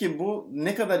 Sorun şu ki bu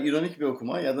ne kadar ironik bir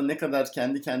okuma ya da ne kadar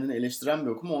kendi kendini eleştiren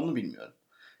bir okuma onu bilmiyorum.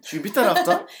 Çünkü bir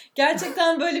taraftan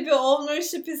gerçekten böyle bir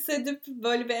ownership hissedip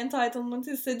böyle bir entitlement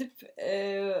hissedip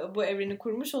bu evreni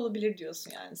kurmuş olabilir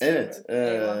diyorsun yani. Evet.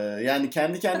 Yani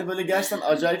kendi kendine böyle gerçekten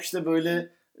acayip işte böyle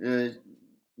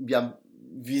ya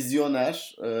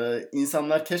vizyoner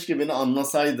insanlar keşke beni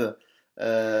anlasaydı.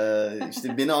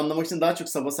 İşte beni anlamak için daha çok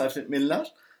çaba sarf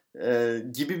etmeliler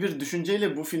gibi bir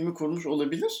düşünceyle bu filmi kurmuş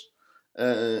olabilir.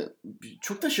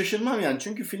 Çok da şaşırmam yani.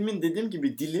 Çünkü filmin dediğim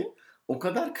gibi dili o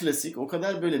kadar klasik, o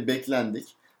kadar böyle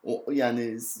beklendik.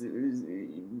 Yani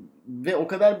ve o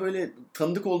kadar böyle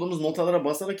tanıdık olduğumuz notalara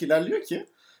basarak ilerliyor ki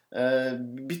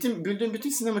bildiğin bütün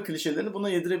sinema klişelerini buna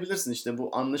yedirebilirsin. İşte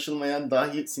bu anlaşılmayan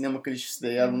dahi sinema klişesi de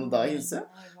eğer bunu dahilse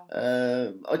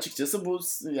açıkçası bu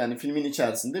yani filmin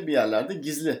içerisinde bir yerlerde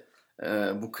gizli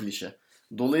bu klişe.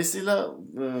 Dolayısıyla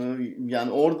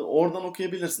yani oradan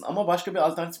okuyabilirsin ama başka bir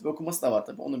alternatif bir okuması da var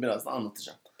tabii. Onu biraz da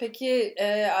anlatacağım. Peki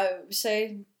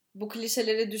bu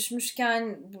klişelere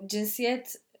düşmüşken bu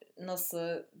cinsiyet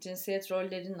nasıl, cinsiyet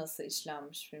rolleri nasıl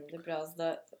işlenmiş filmde? Biraz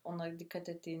da ona dikkat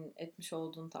etmiş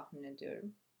olduğunu tahmin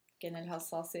ediyorum. Genel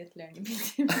hassasiyetlerini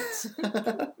bildiğim için.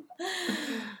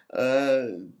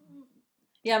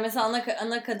 Ya mesela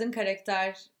ana kadın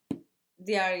karakter,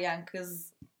 diğer yani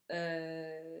kız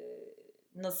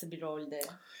nasıl bir rolde?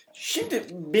 Şimdi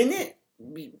beni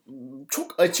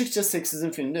çok açıkça seksizm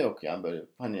filmde yok yani böyle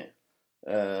hani.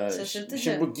 Şaşırtıcı.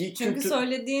 Şimdi bu geek çünkü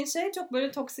söylediğin şey çok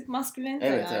böyle toksik maskülenite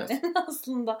evet, yani. Evet.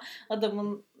 Aslında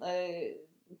adamın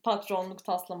patronluk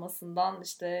taslamasından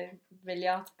işte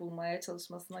veliaht bulmaya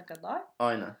çalışmasına kadar.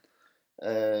 Aynen.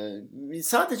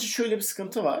 Sadece şöyle bir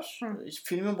sıkıntı var.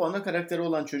 Filmin bu ana karakteri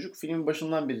olan çocuk filmin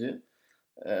başından beri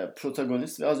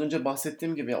protagonist ve az önce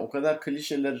bahsettiğim gibi o kadar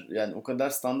klişeler yani o kadar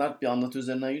standart bir anlatı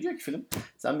üzerinden gidiyor ki film.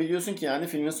 Sen biliyorsun ki yani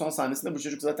filmin son sahnesinde bu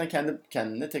çocuk zaten kendi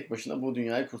kendine tek başına bu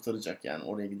dünyayı kurtaracak yani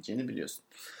oraya gideceğini biliyorsun.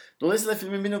 Dolayısıyla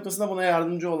filmin bir noktasında buna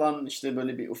yardımcı olan işte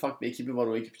böyle bir ufak bir ekibi var.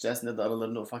 O ekip içerisinde de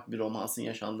aralarında ufak bir romansın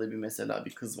yaşandığı bir mesela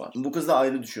bir kız var. Bu kızla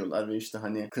ayrı düşüyorlar ve işte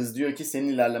hani kız diyor ki senin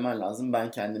ilerlemen lazım.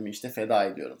 Ben kendimi işte feda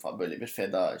ediyorum falan. Böyle bir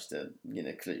feda işte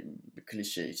yine bir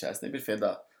klişe içerisinde bir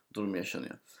feda durumu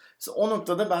yaşanıyor. İşte o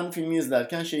noktada ben filmi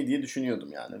izlerken şey diye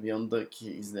düşünüyordum yani. Bir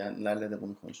yanındaki izleyenlerle de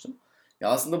bunu konuştum. Ya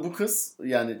aslında bu kız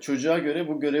yani çocuğa göre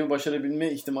bu görevi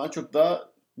başarabilme ihtimali çok daha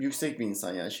yüksek bir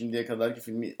insan yani. Şimdiye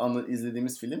kadarki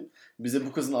izlediğimiz film bize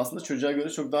bu kızın aslında çocuğa göre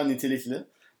çok daha nitelikli,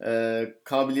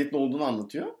 kabiliyetli olduğunu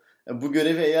anlatıyor. Bu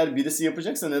görevi eğer birisi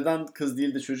yapacaksa neden kız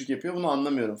değil de çocuk yapıyor bunu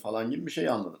anlamıyorum falan gibi bir şey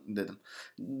anladım dedim.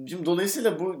 Şimdi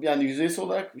dolayısıyla bu yani yüzeysel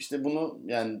olarak işte bunu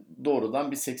yani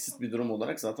doğrudan bir seksist bir durum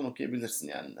olarak zaten okuyabilirsin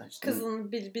yani. İşte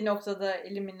kızın bir noktada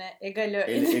egale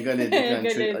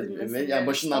edilmesi ve yani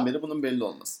başından beri bunun belli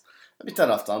olması. Bir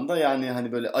taraftan da yani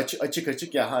hani böyle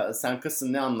açık ya sen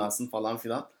kızsın ne anlarsın falan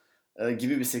filan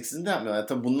gibi bir seksizm de yapmıyor. Yani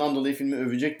tabii bundan dolayı filmi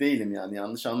övecek değilim yani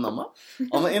yanlış anlama.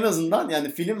 Ama en azından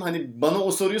yani film hani bana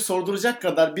o soruyu sorduracak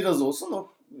kadar biraz olsun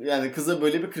o yani kıza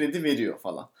böyle bir kredi veriyor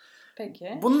falan.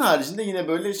 Peki. Bunun haricinde yine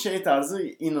böyle şey tarzı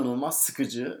inanılmaz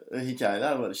sıkıcı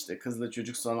hikayeler var işte. Kızla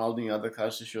çocuk sanal dünyada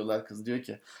karşılaşıyorlar. Kız diyor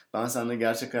ki ben seninle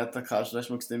gerçek hayatta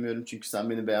karşılaşmak istemiyorum çünkü sen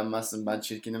beni beğenmezsin ben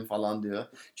çirkinim falan diyor.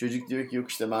 Çocuk diyor ki yok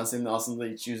işte ben senin aslında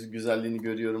iç yüz güzelliğini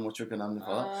görüyorum o çok önemli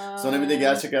falan. Sonra bir de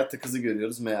gerçek hayatta kızı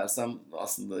görüyoruz. Meğersem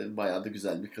aslında bayağı da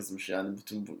güzel bir kızmış yani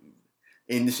bütün bu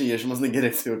endişe yaşamasına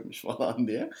gerek yokmuş falan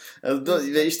diye.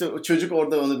 Ve işte o çocuk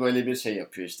orada onu böyle bir şey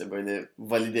yapıyor işte böyle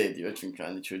valide ediyor çünkü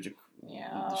hani çocuk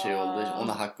şey olduğu için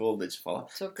ona hakkı olduğu için falan.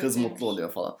 Çok Kız mutlu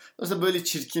oluyor falan. Mesela böyle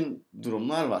çirkin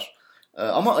durumlar var.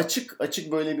 Ama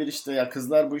açık böyle bir işte ya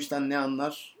kızlar bu işten ne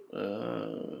anlar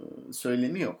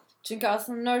söylemi yok. Çünkü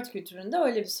aslında nerd kültüründe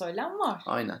öyle bir söylem var.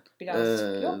 Aynen.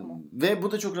 Birazcık yok mu? Ve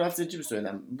bu da çok rahatsız edici bir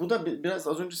söylem. Bu da biraz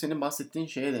az önce senin bahsettiğin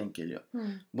şeye denk geliyor.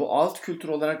 Bu alt kültür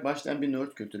olarak başlayan bir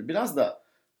nerd kültürü. Biraz da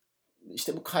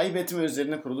işte bu kaybetme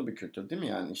üzerine kurulu bir kültür değil mi?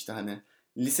 Yani işte hani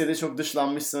lisede çok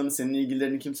dışlanmışsın, senin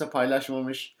ilgilerini kimse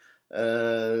paylaşmamış.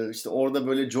 İşte orada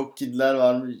böyle jock kidler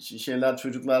varmış,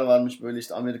 çocuklar varmış böyle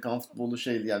işte Amerikan futbolu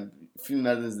yani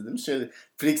filmlerden izlediğimiz şey,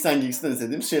 Freaks and Geeks'ten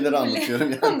izlediğimiz şeyleri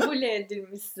anlatıyorum yani. Bully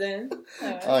edilmişsin.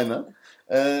 Evet. Aynen.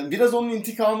 Biraz onun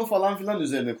intikamı falan filan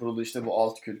üzerine kurulu işte bu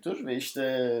alt kültür ve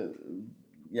işte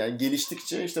yani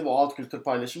geliştikçe işte bu alt kültür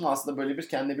paylaşımı aslında böyle bir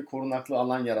kendine bir korunaklı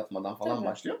alan yaratmadan falan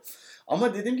başlıyor.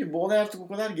 Ama dediğim gibi bu olay artık o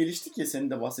kadar gelişti ki senin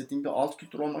de bahsettiğin bir alt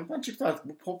kültür olmaktan çıktı artık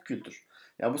bu pop kültür.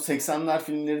 Ya bu 80'ler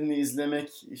filmlerini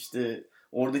izlemek işte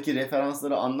oradaki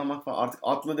referansları anlamak falan artık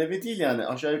atla deve değil yani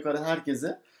aşağı yukarı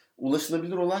herkese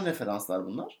ulaşılabilir olan referanslar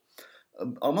bunlar.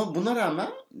 Ama buna rağmen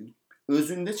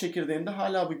özünde çekirdeğinde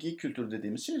hala bu geek kültür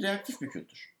dediğimiz şey reaktif bir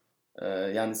kültür.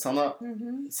 Yani sana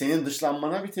senin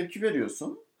dışlanmana bir tepki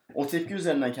veriyorsun. O tepki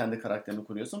üzerinden kendi karakterini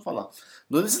kuruyorsun falan.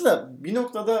 Dolayısıyla bir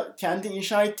noktada kendi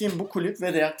inşa ettiğin bu kulüp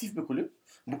ve reaktif bir kulüp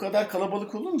bu kadar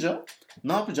kalabalık olunca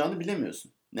ne yapacağını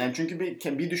bilemiyorsun. Yani çünkü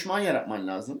bir düşman yaratman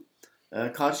lazım.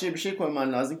 Karşıya bir şey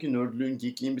koyman lazım ki nerdlüğün,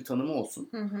 geekliğin bir tanımı olsun.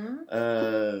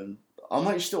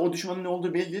 Ama işte o düşmanın ne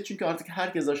olduğu belli değil. Çünkü artık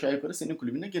herkes aşağı yukarı senin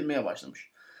kulübüne girmeye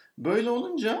başlamış. Böyle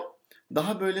olunca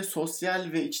daha böyle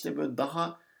sosyal ve işte böyle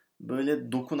daha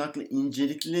böyle dokunaklı,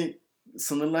 incelikli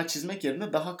sınırlar çizmek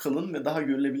yerine daha kalın ve daha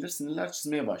görülebilir sınırlar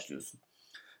çizmeye başlıyorsun.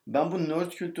 Ben bu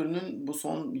nerd kültürünün bu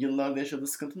son yıllarda yaşadığı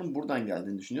sıkıntının buradan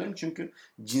geldiğini düşünüyorum. Çünkü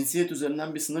cinsiyet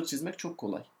üzerinden bir sınır çizmek çok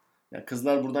kolay. Yani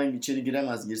kızlar buradan içeri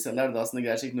giremez, girseler de aslında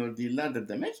gerçek nerd değillerdir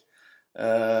demek.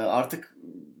 Artık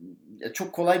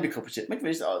çok kolay bir kapı çekmek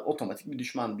ve işte otomatik bir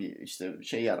düşman bir işte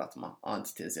şey yaratma,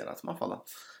 antitez yaratma falan.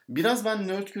 Biraz ben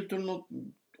nerd kültürünün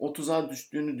o tuzağa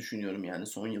düştüğünü düşünüyorum yani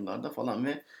son yıllarda falan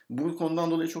ve bu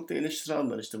konudan dolayı çok da eleştiri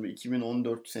aldılar. İşte bu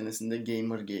 2014 senesinde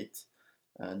Gamergate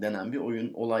denen bir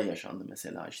olay yaşandı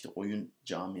mesela işte oyun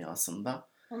camiasında.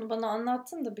 Onu bana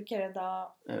anlattın da bir kere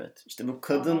daha. Evet. İşte bu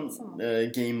kadın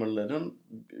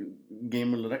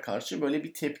gamerlara karşı böyle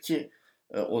bir tepki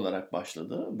olarak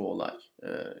başladı bu olay.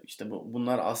 İşte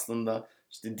bunlar aslında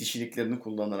işte dişiliklerini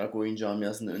kullanarak oyun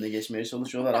camiasında öne geçmeye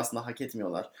çalışıyorlar. Aslında hak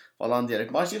etmiyorlar falan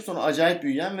diyerek başlayıp sonra acayip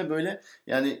büyüyen ve böyle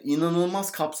yani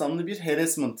inanılmaz kapsamlı bir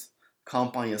harassment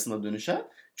kampanyasına dönüşen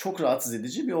çok rahatsız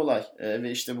edici bir olay.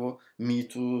 Ve işte bu Me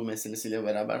Too meselesiyle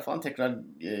beraber falan tekrar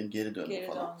geri döndü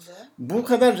falan. Bu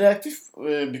kadar reaktif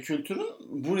bir kültürün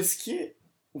bu riski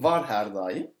var her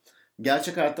daim.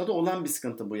 Gerçek hayatta da olan bir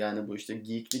sıkıntı bu. Yani bu işte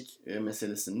geek'lik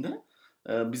meselesinde.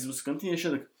 Biz bu sıkıntıyı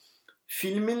yaşadık.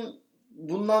 Filmin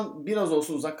bundan biraz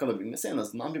olsun uzak kalabilmesi en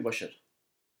azından bir başarı.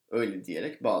 Öyle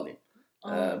diyerek bağlayayım.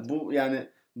 Bu yani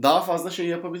daha fazla şey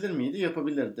yapabilir miydi?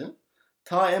 Yapabilirdi.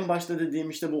 Ta en başta dediğim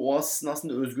işte bu oasisin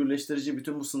aslında özgürleştirici,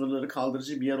 bütün bu sınırları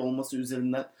kaldırıcı bir yer olması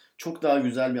üzerinden çok daha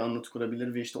güzel bir anlatı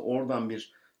kurabilir ve işte oradan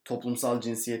bir toplumsal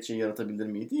cinsiyetçi yaratabilir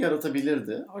miydi?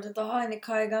 Yaratabilirdi. Orada daha hani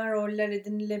kaygan roller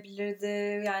edinilebilirdi.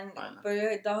 Yani aynen.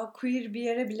 Böyle daha queer bir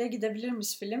yere bile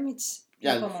gidebilirmiş film. Hiç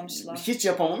yapamamışlar. Hiç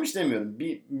yapamamış demiyorum.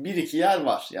 Bir iki yer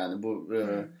var yani bu.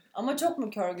 Ama çok mu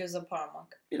kör göze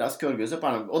parmak? Biraz kör göze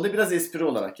parmak. O da biraz espri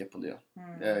olarak yapılıyor.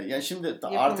 Yani şimdi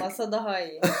yapılmasa artık daha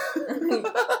iyi.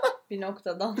 Bir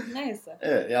noktadan. Neyse.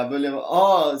 Evet ya böyle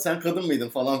sen kadın mıydın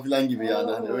falan filan gibi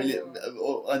yani. Hani öyle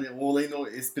o olayın o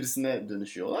esprisine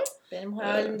dönüşüyorlar. Benim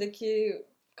hayalimdeki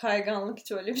kayganlık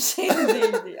hiç öyle bir şey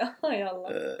değildi ya. Hay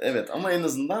Allah. Evet ama en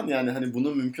azından yani hani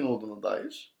bunun mümkün olduğuna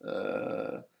dair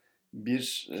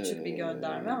küçük bir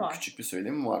gönderme var. Küçük bir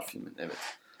söylemi var filmin. Evet.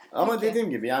 Ama peki, dediğim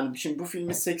gibi yani şimdi bu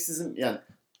filmi seksizm yani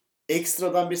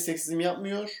ekstradan bir seksizm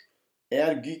yapmıyor.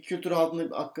 Eğer geek kültürü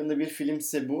hakkında bir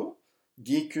filmse bu,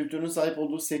 geek kültürünün sahip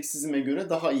olduğu seksizme göre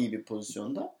daha iyi bir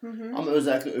pozisyonda. Ama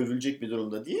özellikle övülecek bir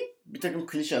durumda değil. Bir takım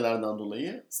klişelerden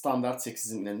dolayı standart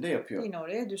seksizmlerini de yapıyor. Yine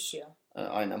oraya düşüyor.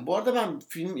 Aynen. Bu arada ben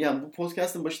yani bu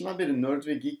podcast'ın başından beri nerd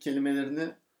ve geek kelimelerini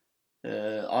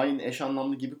aynı eş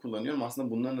anlamlı gibi kullanıyorum.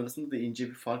 Aslında bunların arasında da ince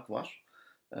bir fark var.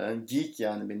 Geek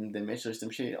yani benim demeye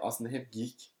çalıştığım şey aslında hep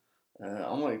geek.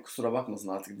 Ama kusura bakmasın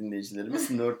artık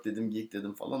dinleyicilerimiz. Nerd dedim, geek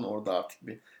dedim falan. Orada artık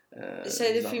bir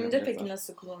filmde peki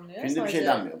nasıl kullanılıyor? Filmde bir şey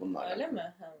denmiyor bunlar. Öyle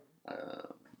mi?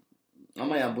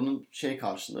 Ama yani bunun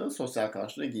karşılığı, sosyal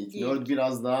karşılığı geek. Nerd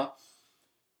biraz daha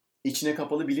içine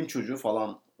kapalı bilim çocuğu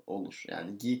falan olur.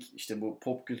 Yani geek işte bu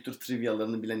pop kültür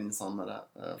trivyalarını bilen insanlara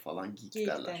falan geek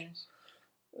derler. Denir.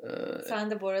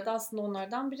 Sen de bu arada aslında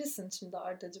onlardan birisin şimdi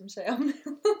Arda'cığım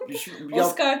yapmayalım.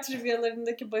 Oscar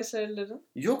trivyalarındaki başarıların.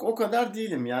 Yok o kadar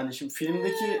değilim yani şimdi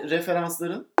filmdeki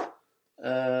referansların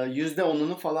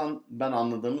 %10'unu falan ben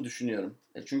anladığımı düşünüyorum.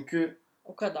 Çünkü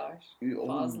o kadar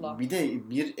fazla. Bir de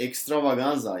bir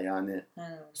ekstravaganza yani.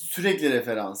 Sürekli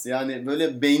referans. Yani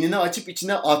böyle beynini açıp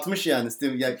içine atmış yani.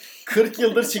 Yani 40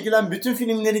 yıldır çekilen bütün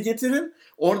filmleri getirin.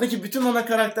 Oradaki bütün ana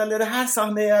karakterleri her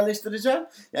sahneye yerleştireceğim.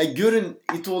 Yani görün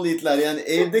It All It'ler. Yani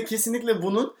evde kesinlikle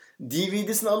bunun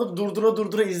DVD'sini alıp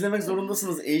durdura izlemek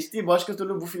zorundasınız. HD başka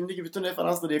türlü bu filmdeki bütün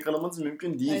referansları yakalamanız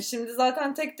mümkün değil. Yani şimdi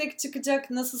zaten tek tek çıkacak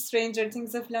nasıl Stranger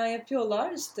Things'e falan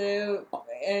yapıyorlar. İşte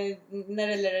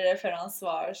nerelere referans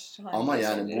var. Ama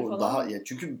yani bu falan daha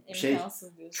çünkü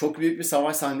çok büyük bir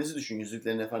savaş sahnesi düşün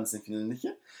Yüzüklerin Efendisi'nin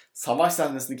filmindeki. Savaş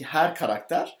sahnesindeki her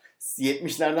karakter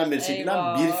 70'lerden beri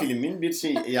çekilen bir filmin bir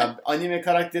şeyi. Yani anime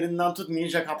karakterinden tut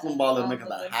ninja kaplumbağalarına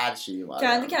kadar her şeyi var.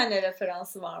 Kendi kendine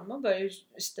referansı var mı? Böyle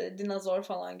işte dinozor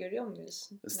falan görüyor muyuz?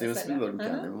 Steven Spielberg'ün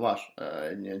kendine var.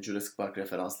 Jurassic Park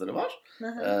referansları var.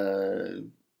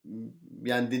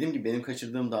 Yani dediğim gibi benim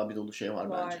kaçırdığım daha bir dolu şey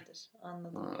var bence. Vardır.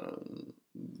 Anladım.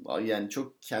 Yani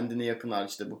çok kendine yakın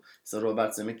işte bu. Mesela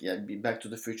Robert Zemeckis yani Back to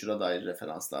the Future'a dair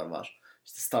referanslar var.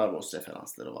 İşte Star Wars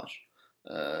referansları var.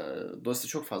 Dolayısıyla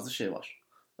çok fazla şey var.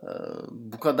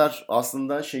 Bu kadar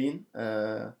aslında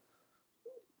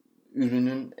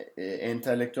ürünün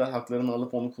entelektüel haklarını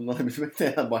alıp onu kullanabilmek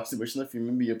de yani başlı başına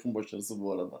filmin bir yapım başarısı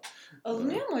bu arada.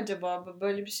 Alınıyor mu acaba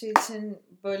böyle bir şey için,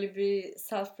 böyle bir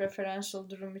self-referential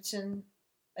durum için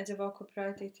acaba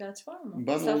copyright'a ihtiyaç var mı?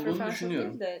 Ben olduğunu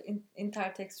düşünüyorum. Değil de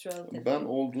intertextual. Ben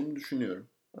olduğunu düşünüyorum.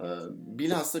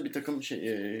 Bilhassa bir takım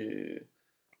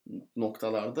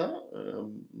noktalarda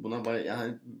buna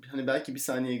yani hani belki bir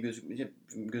saniye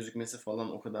gözükmesi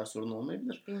falan o kadar sorun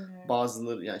olmayabilir. Bilmiyorum.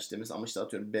 Bazıları yani işte mesela ama işte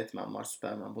atıyorum Batman var,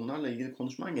 Superman bunlarla ilgili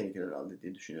konuşman gerekir herhalde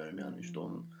diye düşünüyorum yani işte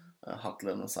onun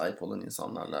haklarına sahip olan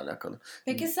insanlarla alakalı.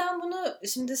 Peki sen bunu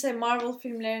şimdi Marvel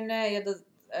filmlerine ya da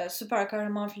süper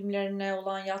kahraman filmlerine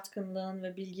olan yatkınlığın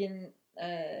ve bilgin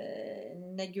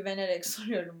ne güvenerek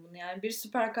soruyorum bunu. Yani bir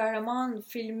süper kahraman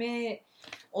filmi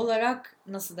olarak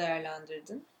nasıl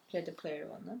değerlendirdin? Ready Player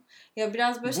One'ı. Ya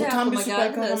biraz böyle bu tam bir aklıma süper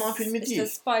geldi kahraman filmi işte değil.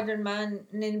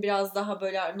 Spider-Man'in biraz daha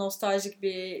böyle nostaljik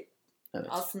bir Evet.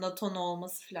 aslında tonu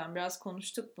olması falan biraz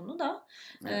konuştuk bunu da.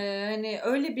 Evet. Hani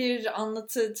öyle bir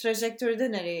anlatı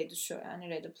trajektöride nereye düşüyor yani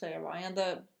Ready Player One ya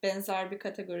da benzer bir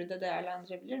kategoride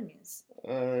değerlendirebilir miyiz?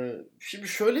 Şimdi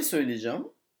şöyle söyleyeceğim.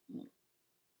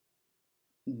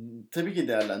 Tabii ki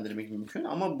değerlendirmek mümkün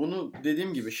ama bunu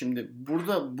dediğim gibi şimdi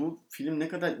burada bu film ne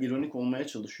kadar ironik olmaya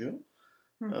çalışıyor.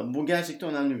 Bu gerçekten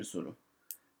önemli bir soru.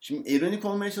 Şimdi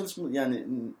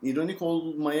ironik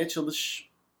olmaya çalıştığını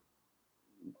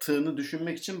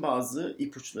düşünmek için bazı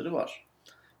ipuçları var.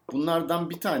 Bunlardan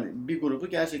bir grubu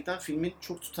gerçekten filmin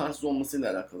çok tutarsız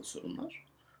olmasıyla alakalı sorunlar.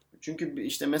 Çünkü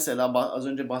işte mesela az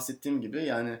önce bahsettiğim gibi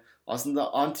yani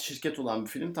aslında anti şirket olan bir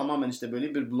film tamamen işte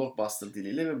böyle bir blockbuster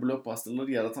diliyle ve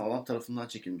blockbusterları yaratan adam tarafından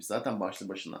çekilmiş. Zaten başlı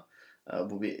başına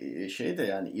bu bir şey de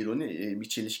yani ironi bir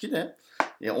çelişki de.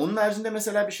 Onun haricinde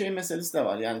mesela bir şey meselesi de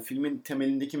var. Yani filmin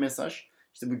temelindeki mesaj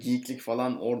işte bu geek'lik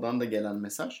falan oradan da gelen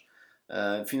mesaj.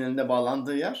 Finalinde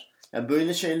bağlandığı yer. Yani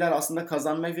böyle şeyler aslında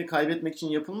kazanmak ve kaybetmek için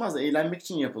yapılmaz da eğlenmek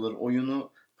için yapılır.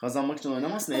 Oyunu kazanmak için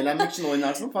oynamazsın, eğlenmek için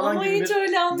oynarsın falan Ama gibi hiç bir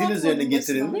öyle dil üzerine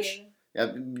getirilmiş. beri.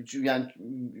 Yani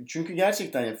çünkü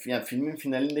gerçekten yani filmin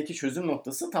finalindeki çözüm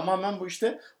noktası tamamen bu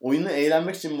işte oyunu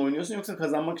eğlenmek için mi oynuyorsun yoksa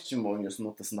kazanmak için mi oynuyorsun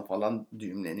noktasında falan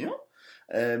düğümleniyor.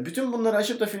 Bütün bunları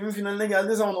aşıp da filmin finaline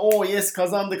geldiği zaman yes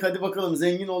kazandık hadi bakalım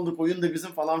zengin olduk oyun da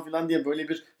bizim falan filan diye böyle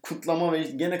bir kutlama ve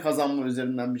gene kazanma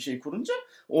üzerinden bir şey kurunca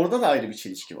orada da ayrı bir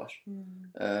çelişki var.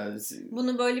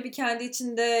 Bunu böyle bir kendi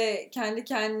içinde kendi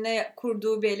kendine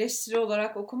kurduğu bir eleştiri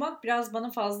olarak okumak biraz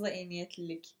bana fazla iyi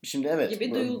niyetlilik şimdi evet,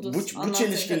 gibi duyuldu.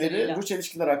 Bu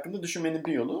çelişkiler hakkında düşünmenin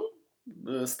bir yolu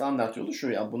standart yolu şu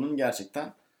ya bunun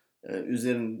gerçekten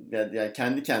yani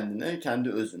kendi kendine, kendi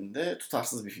özünde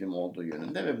tutarsız bir film olduğu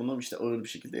yönünde ve bunu işte ağır bir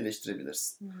şekilde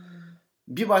eleştirebilirsin.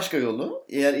 Bir başka yolu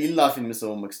eğer illa filmi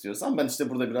savunmak istiyorsan ben işte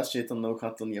burada biraz şeytanın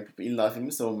avukatlığını yapıp illa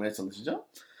filmi savunmaya çalışacağım.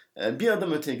 Bir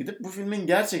adım öteye gidip bu filmin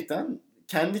gerçekten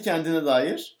kendi kendine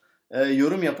dair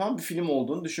yorum yapan bir film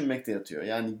olduğunu düşünmekte yatıyor.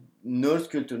 Yani nerd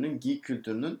kültürünün, geek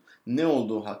kültürünün ne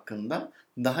olduğu hakkında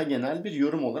daha genel bir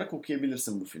yorum olarak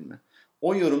okuyabilirsin bu filmi.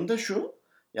 O yorum da şu,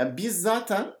 ya biz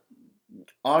zaten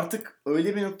artık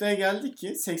öyle bir noktaya geldik ki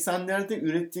 80'lerde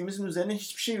ürettiğimizin üzerine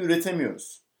hiçbir şey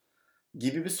üretemiyoruz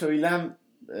gibi bir söylem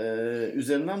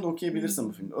üzerinden de okuyabilirsin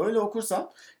bu filmi. Öyle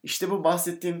okursan işte bu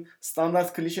bahsettiğim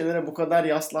standart klişelere bu kadar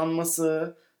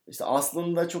yaslanması, işte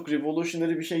aslında çok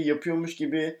revolutionary bir şey yapıyormuş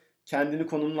gibi kendini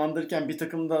konumlandırırken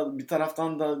bir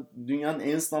taraftan da dünyanın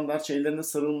en standart şeylerine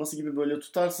sarılması gibi böyle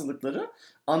tutarsızlıkları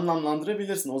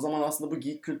anlamlandırabilirsin. O zaman aslında bu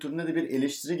geek kültürüne de bir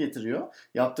eleştiri getiriyor.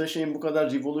 Yaptığı şeyin bu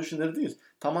kadar revolutionary değil.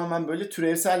 Tamamen böyle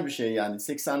türevsel bir şey yani.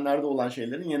 80'lerde olan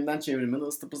şeylerin yeniden çevrimini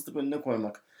ısıtıp önüne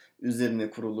koymak üzerine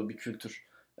kurulu bir kültür.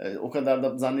 O kadar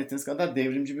da zannettiğiniz kadar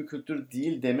devrimci bir kültür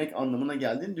değil demek anlamına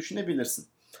geldiğini düşünebilirsin.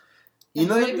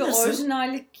 Böyle bir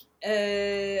orijinallik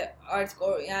artık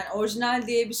yani orijinal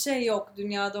diye bir şey yok.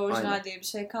 Dünyada orijinal Aynen. diye bir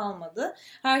şey kalmadı.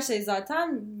 Her şey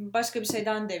zaten başka bir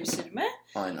şeyden devşirme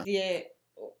Aynen. diye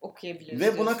okuyabiliriz.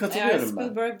 Ve buna katılıyorum ben. Eğer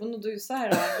Spielberg bunu duysa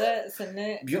herhalde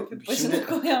seni başına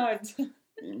koyardı.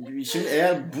 Şimdi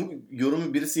eğer bu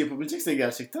yorumu birisi yapabilecekse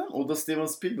gerçekten o da Steven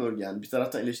Spielberg yani. Bir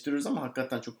taraftan eleştiriyoruz ama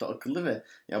hakikaten çok da akıllı ve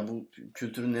ya bu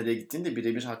kültürün nereye gittiğini de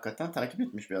birebir hakikaten takip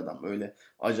etmiş bir adam. Öyle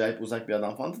acayip uzak bir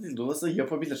adam falan da değil. Dolayısıyla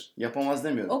yapabilir. Yapamaz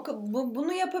demiyorum.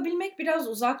 Bunu yapabilmek biraz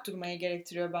uzak durmayı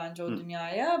gerektiriyor bence o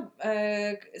dünyaya.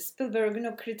 Spielberg'ün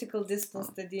o critical distance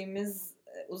dediğimiz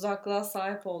uzaklığa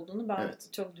sahip olduğunu ben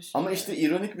çok düşünüyorum. Ama işte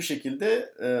ironik bir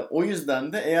şekilde o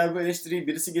yüzden de eğer bu eleştiriyi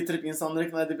birisi getirip insanları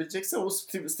ikna edebilecekse o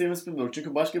Steven Spielberg.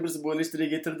 Çünkü başka birisi bu eleştiriyi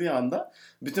getirdiği anda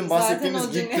bütün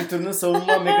bahsettiğimiz geek kültürünün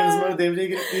savunma mekanizmaları devreye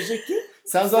girip diyecek ki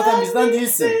sen zaten bizden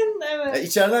değilsin. Evet.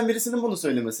 İçeriden birisinin bunu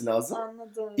söylemesi lazım.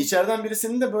 Anladım. İçeriden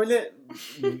birisinin de böyle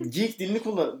geek dilini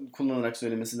kullanarak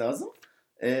söylemesi lazım.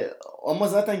 Ama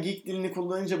zaten geek dilini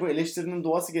kullanınca bu eleştirinin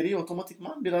doğası gereği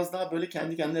otomatikman biraz daha böyle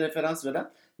kendi kendine referans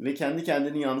veren ve kendi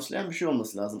kendini yanlışlayan bir şey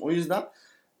olması lazım. O yüzden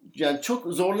yani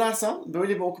çok zorlarsam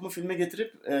böyle bir okuma filme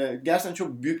getirip gerçekten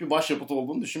çok büyük bir başyapıt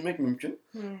olduğunu düşünmek mümkün.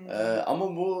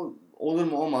 Ama bu olur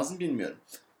mu olmaz mı bilmiyorum.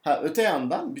 Öte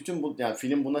yandan bütün bu yani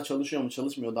film buna çalışıyor mu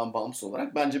çalışmıyordan bağımsız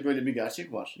olarak bence böyle bir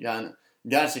gerçek var. Yani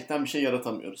gerçekten bir şey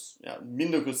yaratamıyoruz. Yani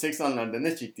 1980'lerde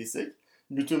ne çektiysek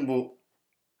bütün bu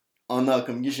ana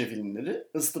akım gişe filmleri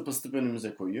ısıtıp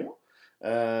önümüze koyuyor.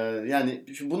 Yani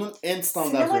bunun en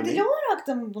standart sinema dili olarak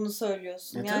da mı bunu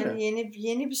söylüyorsun? Yani tabii.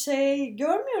 yeni bir şey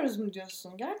görmüyoruz mu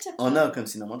diyorsun? Gerçekten. Ana akım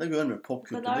sinemada görmüyoruz. Pop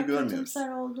kültürde görmüyoruz.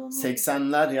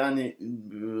 80'ler yani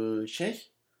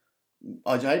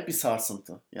acayip bir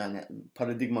sarsıntı. Yani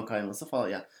paradigma kayması falan.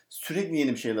 Yani sürekli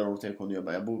yeni bir şeyler ortaya konuyor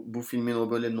baya. Bu filmin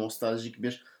o böyle nostaljik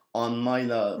bir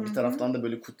anmayla, bir taraftan da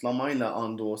böyle kutlamayla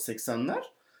andığı o 80'ler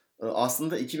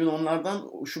aslında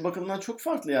 2010'lardan şu bakımdan çok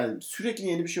farklı yani. Sürekli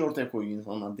yeni bir şey ortaya koyuyor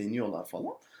insanlar, deniyorlar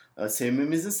falan.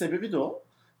 Sevmemizin sebebi de o.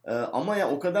 Ama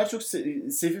ya o kadar çok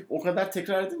sevip o kadar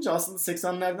tekrar edince aslında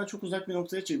 80'lerden çok uzak bir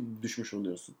noktaya düşmüş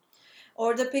oluyorsun.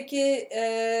 Orada peki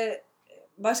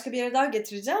başka bir yere daha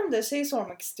getireceğim de şeyi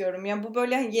sormak istiyorum. Ya bu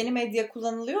böyle yeni medya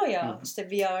kullanılıyor ya, işte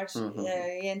VR,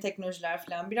 yeni teknolojiler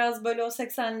falan. Biraz böyle o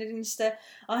 80'lerin işte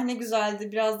ne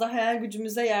güzeldi, biraz da hayal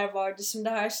gücümüze yer vardı. Şimdi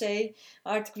her şey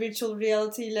artık virtual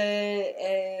reality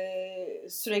ile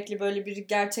sürekli böyle bir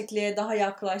gerçekliğe daha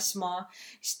yaklaşma.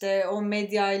 İşte o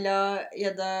medyayla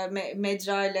ya da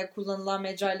mecrayla, kullanılan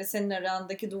mecrayla senin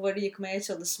arandaki duvarı yıkmaya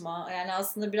çalışma. Yani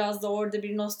aslında biraz da orada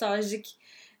bir nostaljik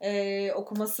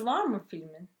okuması var mı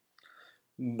filmin?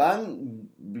 Ben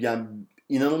yani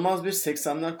inanılmaz bir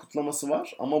 80'ler kutlaması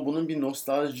var ama bunun bir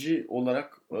nostalji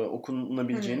olarak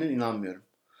okunabileceğine inanmıyorum.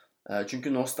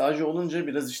 Çünkü nostalji olunca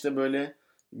biraz işte böyle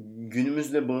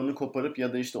günümüzle bağını koparıp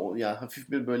ya da işte yani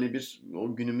hafif bir böyle bir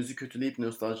o günümüzü kötüleyip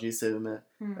nostaljiyi sevme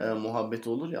muhabbeti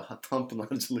olur ya, tam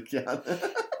pınarcılık yani.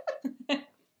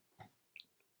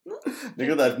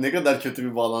 Ne kadar kötü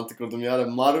bir bağlantı kurdum ya.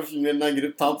 Marvel filmlerinden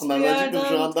girip Tanpınar'dan çıktım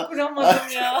şu anda.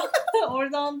 Kuramadım ya.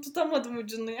 Oradan tutamadım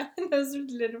ucunu yani. Özür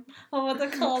dilerim. Havada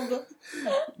kaldı.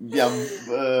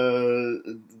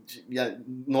 Yani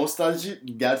nostalji,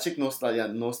 gerçek nostalji,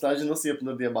 yani nostalji nasıl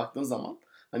yapılır diye baktığın zaman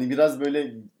hani biraz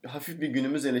böyle hafif bir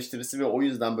günümüz eleştirisi ve o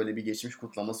yüzden böyle bir geçmiş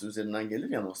kutlaması üzerinden gelir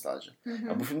ya nostalji.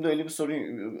 Ya bu filmde öyle bir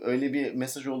sorun, öyle bir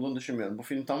mesaj olduğunu düşünmüyorum. Bu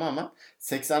film tamamen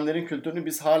 80'lerin kültürünü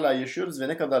biz hala yaşıyoruz ve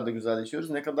ne kadar da güzel yaşıyoruz,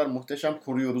 ne kadar muhteşem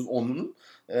koruyoruz onun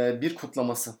bir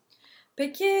kutlaması.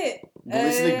 Peki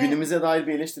dolayısıyla günümüze dair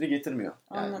bir eleştiri getirmiyor.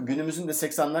 Yani anladım. günümüzün de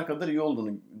 80'ler kadar iyi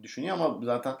olduğunu düşünüyor ama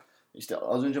zaten işte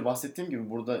az önce bahsettiğim gibi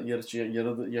burada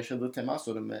yaşadığı temel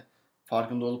sorun ve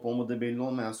farkında olup olmadığı belli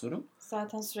olmayan sorun.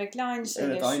 Zaten sürekli aynı şeyi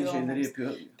Evet, yaşıyor aynı şeyleri olmamız.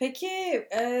 yapıyor. Peki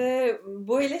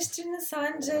bu eleştirinin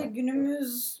sence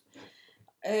günümüz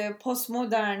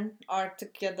postmodern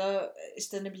artık ya da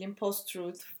işte ne bileyim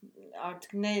post-truth,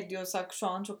 artık ne diyorsak şu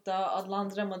an çok daha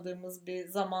adlandıramadığımız bir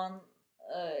zaman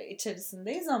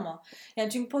içerisindeyiz ama yani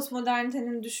çünkü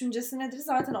postmodernitenin düşüncesi nedir?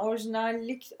 Zaten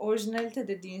orijinalite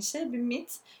dediğin şey bir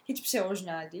mit. Hiçbir şey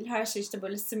orijinal değil. Her şey işte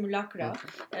böyle simülakra.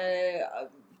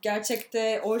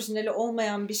 Gerçekte orijinali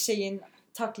olmayan bir şeyin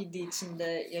taklidi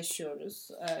içinde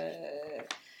yaşıyoruz.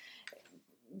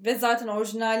 Ve zaten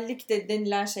orijinallik de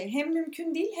denilen şey hem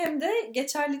mümkün değil, hem de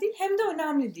geçerli değil, hem de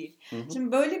önemli değil.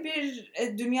 Şimdi böyle bir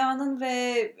dünyanın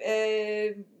ve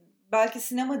belki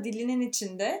sinema dilinin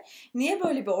içinde niye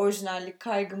böyle bir orijinallik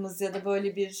kaygımız ya da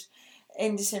böyle bir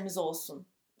endişemiz olsun?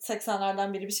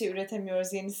 80'lerden beri bir şey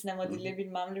üretemiyoruz, yeni sinema dili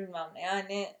bilmem ne.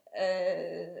 Yani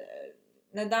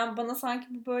neden bana sanki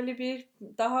bu böyle bir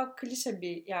daha klişe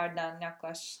bir yerden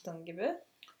yaklaştın gibi.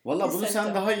 Valla bunu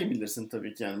sen daha iyi bilirsin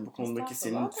tabii ki, yani bu konudaki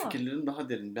senin da. fikirlerin daha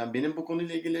derin. Yani benim bu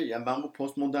konuyla ilgili, yani ben bu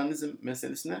postmodernizm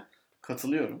meselesine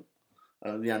katılıyorum.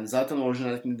 Yani zaten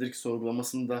orijinallik nedir ki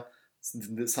sorgulamasında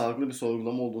sağlıklı bir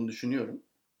sorgulama olduğunu düşünüyorum.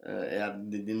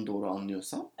 Eğer dediğini doğru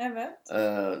anlıyorsam. Evet.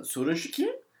 Sorun şu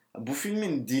ki bu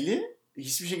filmin dili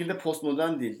hiçbir şekilde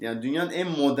postmodern değil. Yani dünyanın en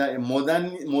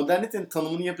modernitenin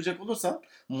tanımını yapacak olursan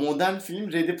modern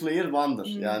film Ready Player One'dır.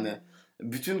 Yani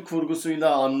bütün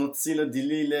kurgusuyla, anlatısıyla,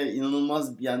 diliyle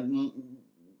inanılmaz, yani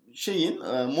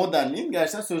modernliğin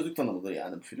gerçekten sözlük tanımıdır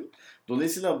yani bu film.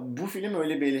 Dolayısıyla bu film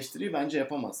öyle bir eleştiriyi bence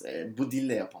yapamaz. Bu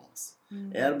dille yapamaz.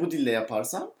 Eğer bu dille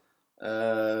yaparsan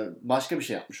başka bir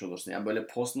şey yapmış olursun. Yani böyle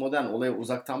postmodern, olaya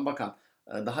uzaktan bakan,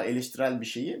 daha eleştirel bir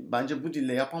şeyi bence bu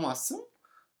dille yapamazsın.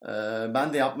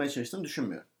 Ben de yapmaya çalıştığını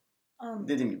düşünmüyorum. Anladım.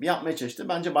 Dediğim gibi yapmaya çalıştı.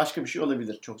 Bence başka bir şey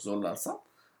olabilir çok zorlarsam.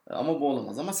 Ama bu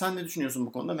olamaz. Ama sen ne düşünüyorsun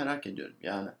bu konuda, merak ediyorum.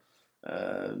 Yani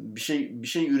bir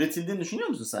şey üretildiğini düşünüyor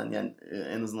musun sen? Yani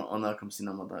en azından ana akım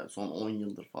sinemada son 10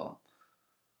 yıldır falan.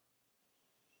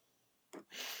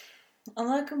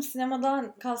 Ana akım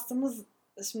sinemadan kastımız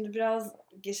şimdi biraz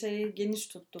şeyi geniş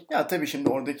tuttuk. Ya tabii şimdi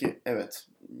oradaki evet.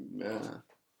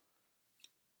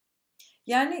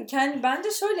 Yani bence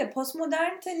şöyle,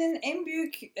 postmodernitenin en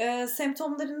büyük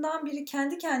semptomlarından biri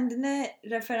kendi kendine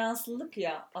referanslılık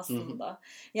ya aslında.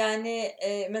 Yani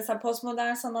mesela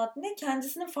postmodern sanat ne?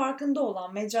 Kendisinin farkında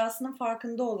olan, mecrasının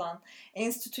farkında olan,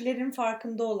 enstitülerin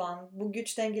farkında olan, bu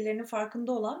güç dengelerinin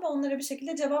farkında olan ve onlara bir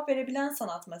şekilde cevap verebilen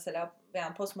sanat mesela.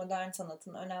 yani postmodern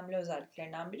sanatın önemli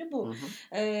özelliklerinden biri bu. Hı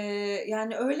hı.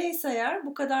 Yani öyleyse eğer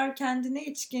bu kadar kendine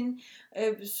içkin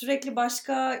sürekli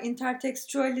başka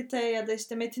intertekstüalite ya da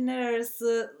işte metinler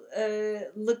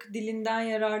arasılık dilinden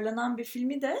yararlanan bir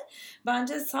filmi de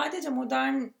bence sadece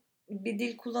modern bir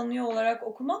dil kullanıyor olarak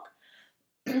okumak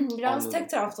biraz Anladım. tek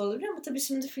taraflı olabilir ama tabii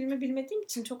şimdi filmi bilmediğim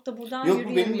için çok da buradan Yok, bu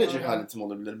yürüyemiyorum. benim de cehaletim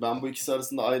olabilir. Ben bu ikisi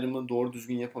arasında ayrımı doğru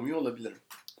düzgün yapamıyor olabilirim.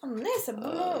 Neyse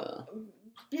bunu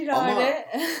bir Ama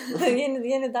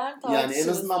yeniden tartışırız. yani en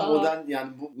azından daha. modern,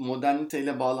 yani bu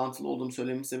moderniteyle bağlantılı olduğum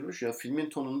söylemin sebebi şu ya, filmin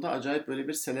tonunda acayip böyle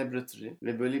bir celebratory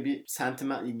ve böyle bir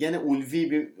sentiment, gene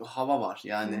ulvi bir hava var.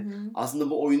 Yani aslında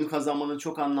bu oyunu kazanmanın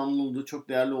çok anlamlı olduğu, çok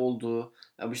değerli olduğu,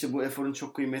 ya işte bu eforun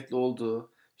çok kıymetli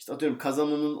olduğu, işte atıyorum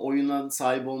kazananın oyuna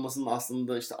sahip olmasının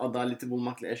aslında işte adaleti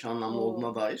bulmakla eş anlamlı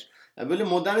olduğuna dair. Yani böyle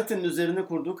modernitenin üzerine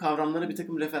kurduğu kavramlara bir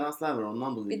takım referanslar var,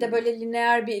 ondan dolayı. Bir de böyle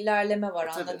lineer bir ilerleme var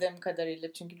Tabii. anladığım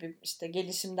kadarıyla. Çünkü bir işte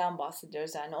gelişimden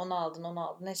bahsediyoruz yani. Onu aldın.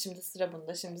 Ne şimdi sıra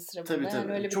bunda, şimdi sıra bunda. Tabii.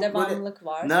 Yani öyle bir çok devamlılık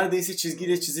var. Neredeyse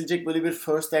çizgiyle çizilecek böyle bir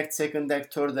first act, second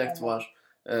act, third act var.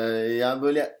 Yani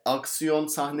böyle aksiyon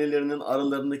sahnelerinin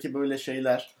aralarındaki böyle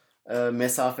şeyler,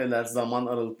 mesafeler, zaman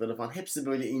aralıkları falan hepsi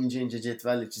böyle ince ince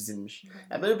cetvelle çizilmiş.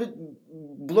 Yani böyle bir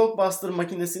blockbuster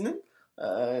makinesinin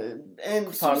en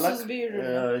kusursuz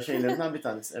parlak şeylerinden bir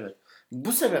tanesi. Evet.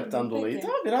 Bu sebepten dolayı da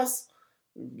biraz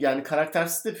yani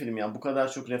karaktersiz de film, yani bu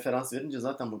kadar çok referans verince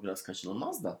zaten bu biraz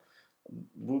kaçınılmaz da.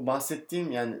 Bu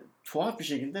bahsettiğim yani tuhaf bir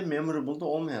şekilde memorable da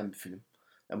olmayan bir film.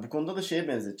 Yani bu konuda da şeye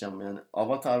benzeteceğim, yani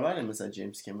Avatar var ya mesela,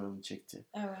 James Cameron'ın çektiği.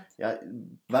 Evet. Ya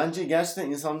bence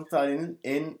gerçekten insanlık tarihinin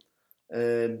en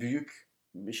büyük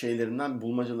şeylerinden,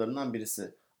 bulmacalarından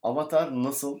birisi. Avatar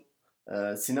nasıl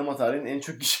sinema tarihinin en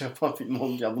çok gişe yapan film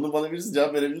olmuş? Ya bunu bana birisi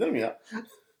cevap verebilir mi ya?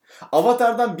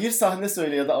 Avatar'dan bir sahne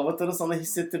söyle ya da Avatar'ın sana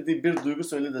hissettirdiği bir duygu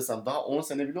söyle desem, daha 10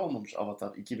 sene bile olmamış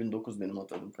Avatar. 2009 benim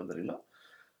hatırladığım kadarıyla.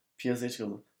 Piyasaya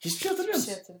çıkalım. Hiçbir şey hatırlıyor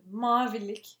musun? Hiçbir şey hatırlamıyorum.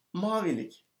 Mavilik.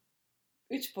 Mavilik.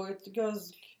 3 boyutlu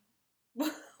gözlük.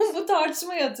 Bu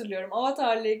tartışmayı hatırlıyorum.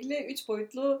 Avatar'la ilgili 3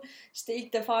 boyutlu işte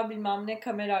ilk defa bilmem ne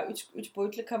kamera, 3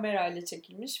 boyutlu kamerayla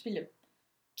çekilmiş film.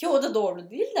 Ki o da doğru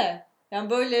değil de. Yani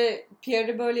böyle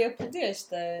PR'ı böyle yapıldı ya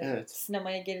işte. Evet.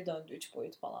 Sinemaya geri döndü 3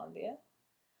 boyut falan diye.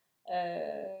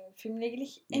 Filmle ilgili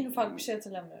en ufak bir şey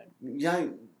hatırlamıyorum. Yani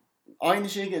aynı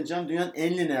şeye geleceğim. Dünyanın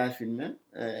en lineer filmi.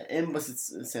 En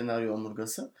basit senaryo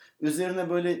omurgası. Üzerine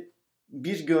böyle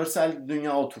bir görsel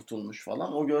dünya oturtulmuş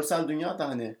falan. O görsel dünya da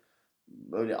hani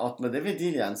böyle atla deve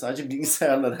değil yani. Sadece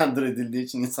bilgisayarla render edildiği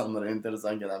için insanlara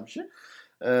enteresan gelen bir şey.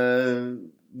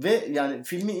 Ve yani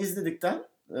filmi izledikten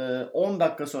 10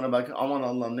 dakika sonra belki aman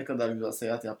Allah'ım ne kadar güzel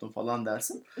seyahat yaptım falan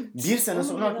dersin. Bir sene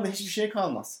sonra aklında hiçbir şey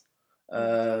kalmaz.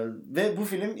 Ve bu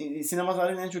film sinema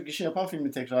tarihinin en çok gişe yapan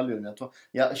filmi, tekrarlıyorum ya.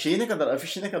 Ya şeyi ne kadar,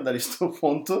 afişi ne kadar, işte o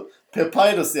fontu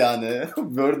Papyrus yani.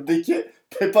 Word'deki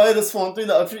Papyrus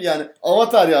fontuyla afiş, yani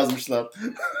Avatar yazmışlar.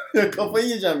 Kafayı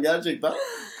yiyeceğim gerçekten.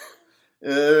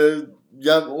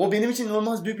 Ya o benim için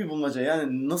inanılmaz büyük bir bulmaca.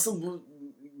 Yani nasıl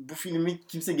bu filmi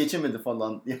kimse geçemedi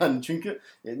falan. Yani çünkü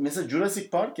mesela Jurassic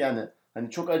Park, yani hani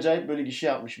çok acayip böyle gişe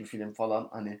yapmış bir film falan.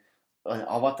 Hani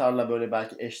Avatar'la böyle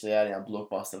belki eşdeğer yani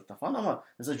blockbuster'da falan, ama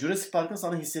mesela Jurassic Park'ın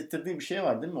sana hissettirdiği bir şey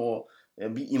var değil mi? O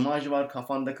bir imaj var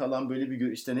kafanda kalan, böyle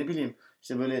bir işte ne bileyim,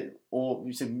 işte böyle o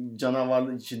işte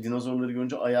canavarlı, işte dinozorları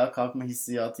görünce ayağa kalkma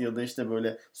hissiyatı ya da işte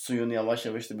böyle suyun yavaş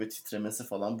yavaş işte böyle titremesi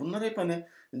falan. Bunlar hep hani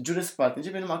Jurassic Park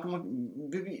deyince benim aklıma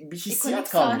bir hissiyat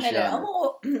İkonik kalmış sahneler. yani.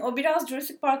 Ama o biraz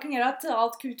Jurassic Park'ın yarattığı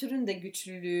alt kültürün de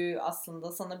güçlülüğü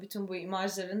aslında. Sana bütün bu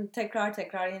imajların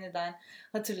tekrar yeniden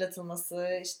hatırlatılması,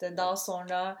 işte daha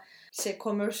sonra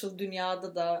commercial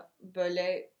dünyada da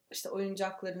böyle işte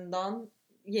oyuncaklarından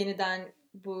yeniden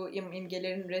bu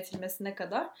imgelerin üretilmesine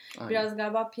kadar. Aynen. Biraz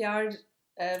galiba PR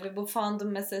ve bu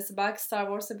fandom meselesi, belki Star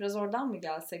Wars'a biraz oradan mı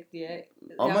gelsek diye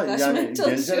yaklaşmaya yani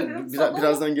çalışıyorum.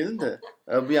 Birazdan gelin de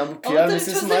yani bu PR Ama meselesinin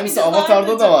aynısı çözemeyeceğiz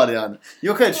Avatar'da da var yani.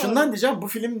 Yok hayır, Doğru. şundan diyeceğim, bu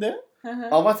filmde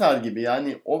Avatar gibi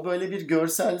yani o böyle bir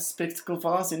görsel spectacle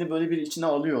falan seni böyle bir içine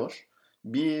alıyor.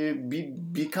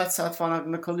 Birkaç saat falan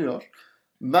aklında kalıyor.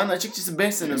 Ben açıkçası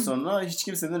 5 sene sonra hiç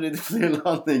kimsenin Ready Player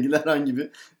One'la ilgili herhangi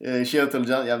bir şey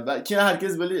hatırlayacağını, yani belki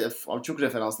herkes böyle çok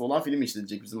referanslı olan film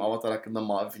işleyecek bizim Avatar hakkında,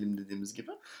 mavi film dediğimiz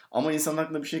gibi. Ama insanın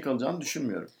aklında bir şey kalacağını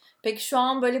düşünmüyorum. Peki şu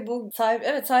an böyle bu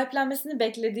sahiplenmesini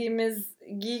beklediğimiz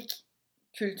geek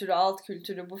kültürü, alt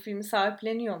kültürü bu filmi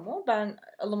sahipleniyor mu? Ben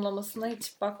alımlamasına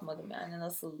hiç bakmadım yani,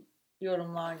 nasıl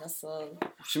yorumlar nasıl?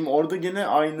 Şimdi orada gene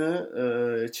aynı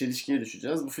çelişkiye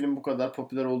düşeceğiz. Bu film bu kadar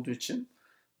popüler olduğu için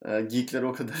Geek'lere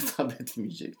o kadar hitap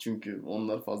etmeyecek. Çünkü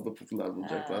onlar fazla popüler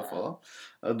bulacaklar falan.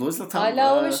 Dolayısıyla tam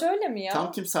hala o iş öyle mi ya?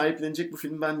 Tam kim sahiplenecek bu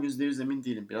film ben %100 emin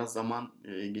değilim. Biraz zaman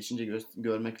geçince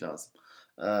görmek lazım.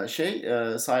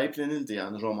 Sahiplenildi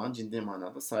yani roman ciddi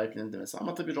manada sahiplenildi mesela.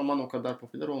 Ama tabii roman o kadar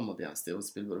popüler olmadı yani Steven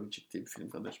Spielberg'ün çıktığı bir film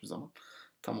kadar hiçbir zaman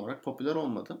tam olarak popüler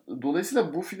olmadı.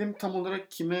 Dolayısıyla bu film tam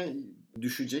olarak kime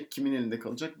düşecek, kimin elinde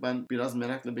kalacak ben biraz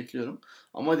merakla bekliyorum.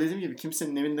 Ama dediğim gibi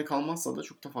kimsenin evinde kalmazsa da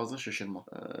çok da fazla şaşırmam.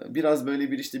 Biraz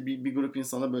böyle bir grup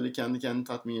insana böyle kendi kendini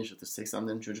tatmin yaşatır.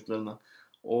 80'lerin çocuklarına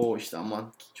o işte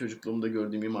aman çocukluğumda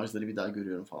gördüğüm imajları bir daha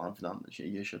görüyorum falan filan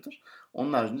yaşatır.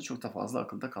 Onun haricinde çok da fazla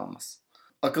akılda kalmaz.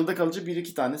 Akılda kalıcı bir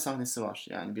iki tane sahnesi var.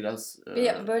 Yani biraz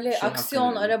böyle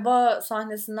aksiyon araba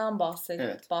sahnesinden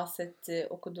bahsetti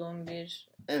okuduğum bir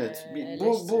evet.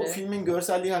 Bu filmin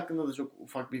görselliği hakkında da çok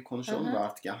ufak bir konuşalım da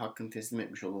artık yani hakkını teslim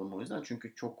etmiş olalım o yüzden.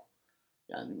 Çünkü çok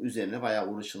yani üzerine bayağı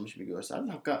uğraşılmış bir görsel.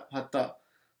 Hatta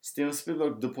Steven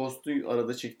Spielberg The Post'u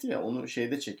arada çekti ya onu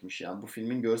şeyde çekmiş yani bu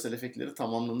filmin görsel efektleri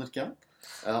tamamlanırken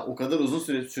o kadar uzun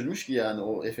süre sürmüş ki yani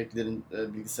o efektlerin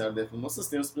bilgisayarda yapılması.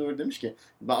 Steven Spielberg demiş ki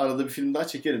ben arada bir film daha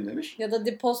çekerim demiş. Ya da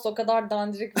The Post o kadar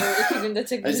dandirik böyle 2 günde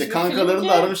çekilmiş işte bir kankalarını film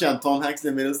da aramış yani Tom Hanks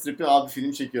ile Meryl Streep'i abi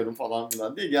film çekiyorum falan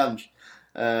filan diye gelmiş.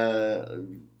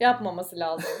 Yapmaması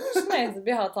lazımmış. Neyse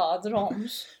bir hatadır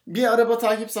olmuş. Bir araba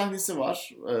takip sahnesi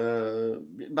var.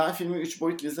 Ben filmi 3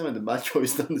 boyutlu izlemedim. Belki o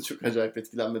yüzden de çok acayip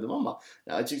etkilenmedim ama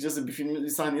ya açıkçası bir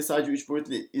sahneyi sadece 3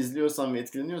 boyutlu izliyorsan ve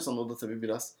etkileniyorsan o da tabii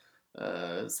biraz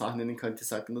sahnenin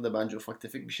kalitesi hakkında da bence ufak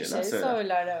tefek bir şeyler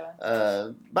söyler.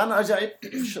 Evet. Ben acayip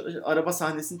araba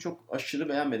sahnesini çok aşırı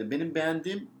beğenmedim. Benim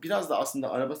beğendiğim biraz da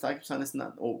aslında araba takip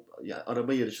sahnesinden yani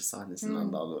araba yarışı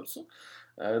sahnesinden daha doğrusu.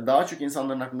 Daha çok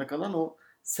insanların aklında kalan o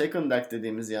second act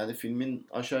dediğimiz yani filmin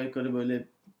aşağı yukarı böyle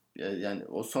yani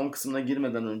o son kısmına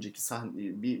girmeden önceki sahne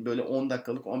bir böyle 10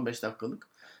 dakikalık 15 dakikalık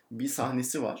bir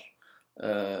sahnesi var.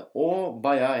 O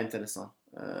bayağı enteresan.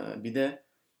 Bir de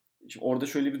şimdi orada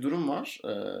şöyle bir durum var.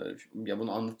 Ya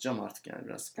bunu anlatacağım artık yani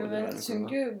biraz spoiler vermek. Evet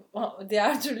çünkü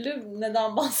diğer türlü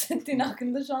neden bahsettiğin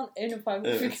hakkında şu an en ufak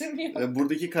bir fikrim yok.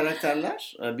 Buradaki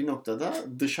karakterler bir noktada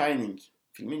The Shining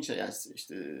filmin yani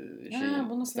işte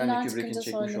Stanley Kubrick'in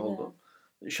çekmiş olduğu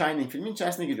Shining filmin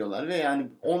içerisine giriyorlar ve yani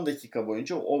 10 dakika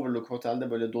boyunca Overlook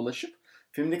Hotel'de böyle dolaşıp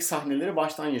filmdeki sahneleri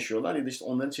baştan yaşıyorlar ya da işte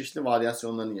onların çeşitli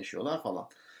varyasyonlarını yaşıyorlar falan.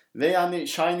 Ve yani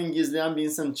Shining'i izleyen bir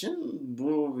insan için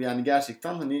bu yani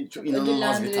gerçekten hani çok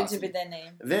inanılmaz bir tatil. Bir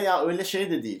deneyim. Ve ya öyle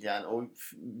şey de değil yani o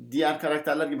diğer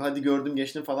karakterler gibi hadi gördüm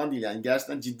geçtim falan değil yani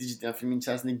gerçekten ciddi yani filmin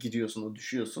içerisine giriyorsun, o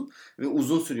düşüyorsun ve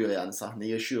uzun sürüyor yani sahne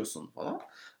yaşıyorsun falan.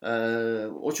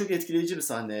 O çok etkileyici bir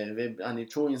sahne ve hani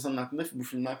çoğu insanın aklında bu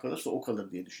filmler kalırsa o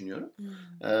kalır diye düşünüyorum.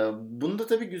 Bunu da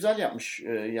tabii güzel yapmış.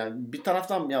 Yani bir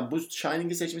taraftan yani bu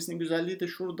Shining'i seçmesinin güzelliği de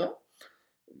şurada.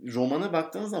 Romana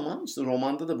baktığın zaman işte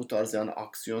romanda da bu tarz yani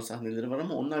aksiyon sahneleri var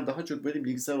ama onlar daha çok böyle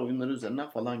bilgisayar oyunları üzerinden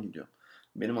falan gidiyor.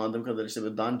 Benim anladığım kadarıyla işte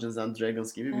böyle Dungeons and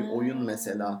Dragons gibi bir oyun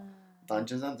mesela.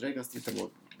 Dungeons and Dragons değil tabii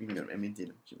bilmiyorum emin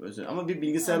değilim. Şimdi ama bir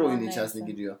bilgisayar oyunu içerisine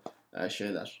giriyor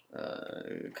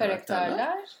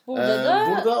karakterler.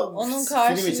 Burada onun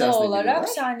karşılığı olarak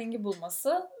Shining'i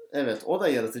bulması. Evet o da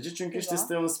yaratıcı çünkü güzel. İşte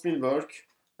Steven Spielberg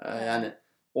yani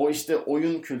o işte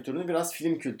oyun kültürünü biraz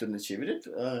film kültürüne çevirip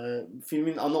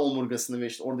filmin ana omurgasını ve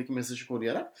işte oradaki mesajı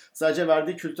koruyarak sadece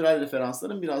verdiği kültürel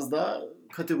referansların biraz daha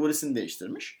kategorisini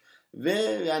değiştirmiş. Ve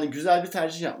yani güzel bir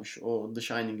tercih yapmış o The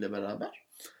Shining ile beraber.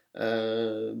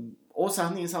 O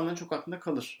sahne insanların çok aklında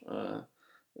kalır.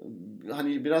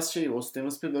 Hani biraz o Steven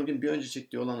Spielberg'in bir önce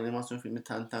çektiği olan animasyon filmi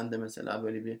Tenten'de mesela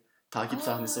böyle bir takip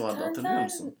sahnesi vardı. Hatırlıyor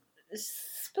musun?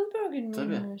 Spielberg'ün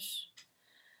müymüş?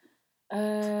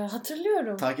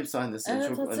 Hatırlıyorum. Takip sahnesi. Evet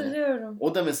çok hatırlıyorum.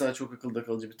 O da mesela çok akılda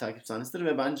kalıcı bir takip sahnesidir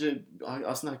ve bence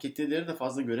aslında hak ettiği değeri de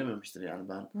fazla görememiştir yani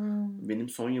ben. Benim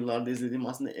son yıllarda izlediğim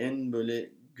aslında en böyle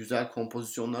güzel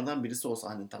kompozisyonlardan birisi o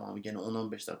sahnenin tamamı. Gene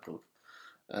 10-15 dakikalık.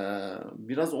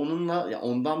 Biraz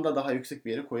ondan da daha yüksek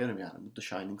bir yere koyarım yani bu The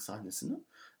Shining sahnesini.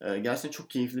 Gerçekten çok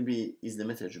keyifli bir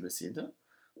izleme tecrübesiydi.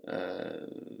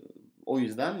 O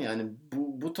yüzden yani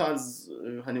bu tarz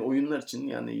hani oyunlar için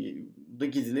yani da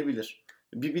gidilebilir.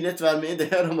 Bir bilet vermeye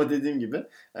değer ama dediğim gibi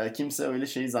kimse öyle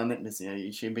şey zannetmesin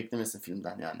yani beklemesin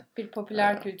filmden yani. Bir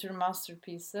popüler kültür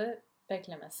masterpiece'i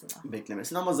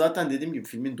beklemesin ama zaten dediğim gibi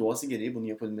filmin doğası gereği bunu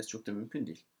yapabilmesi çok da mümkün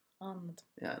değil. Anladım.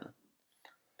 Yani.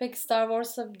 Peki Star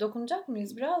Wars'a dokunacak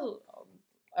mıyız biraz?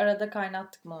 Arada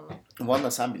kaynattık mı onu?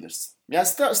 Valla sen bilirsin. Ya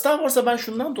Star Wars'a ben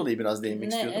şundan dolayı biraz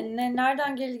değinmek istiyordum.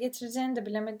 Nereden getireceğini de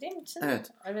bilemediğim için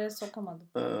araya sokamadım.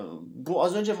 Bu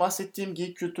az önce bahsettiğim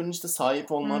geek kültürünün işte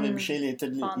sahip olma ve bir şeyle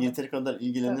yeteri kadar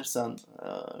ilgilenirsen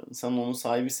sen onun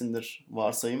sahibisindir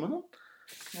varsayımının.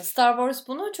 Star Wars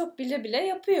bunu çok bile bile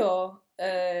yapıyor.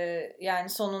 Yani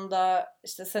sonunda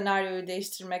işte senaryoyu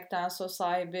değiştirmekten söz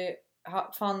sahibi,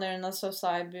 fanlarına söz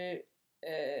sahibi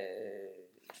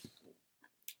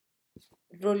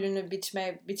rolünü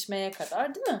biçmeye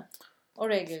kadar, değil mi?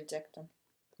 Oraya gelecektim.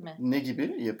 Ne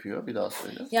gibi yapıyor? Bir daha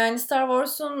söyle. Yani Star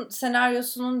Wars'un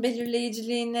senaryosunun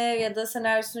belirleyiciliğini ya da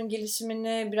senaryosunun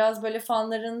gelişimini biraz böyle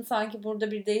fanların sanki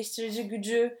burada bir değiştirici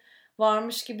gücü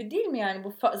varmış gibi değil mi? Yani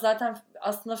bu zaten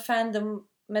aslında fandom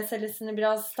meselesini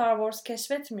biraz Star Wars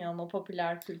keşfetmiyor mu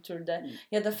popüler kültürde?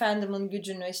 Ya da fandom'ın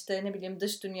gücünü, işte ne bileyim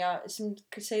dış dünya, şimdi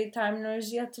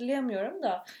terminolojiyi hatırlayamıyorum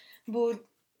da bu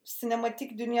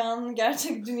sinematik dünyanın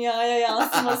gerçek dünyaya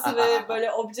yansıması ve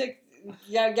böyle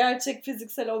gerçek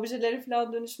fiziksel objeleri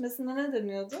falan dönüşmesine ne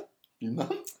deniyordu? Bilmem.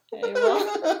 Eyvah.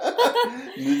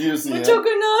 Ne diyorsun Bu ya? Bu çok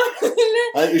önemli.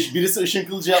 Hayır, birisi ışın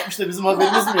kılıcı yapmış da bizim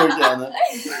haberimiz mi yok yani?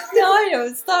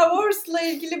 Hayır. Star Wars'la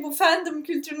ilgili bu fandom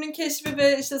kültürünün keşfi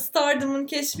ve işte Stardom'un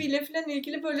keşfiyle falan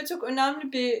ilgili böyle çok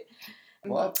önemli bir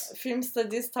film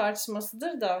studies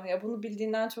tartışmasıdır da ya bunu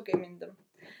bildiğinden çok emindim.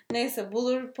 Neyse,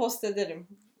 bulur post ederim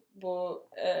bu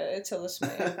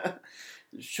çalışmayı.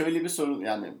 Şöyle bir sorun,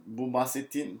 yani bu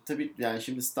bahsettiğin tabii yani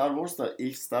şimdi Star Wars da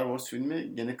ilk Star Wars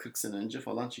filmi gene 40 sene önce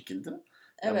falan çekildi.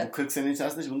 Evet. Yani bu 40 sene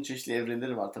içerisinde bunun çeşitli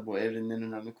evreleri var. Tabii bu evrenin en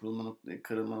önemli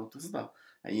kırılma noktası da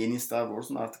yani yeni Star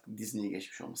Wars'un artık Disney'e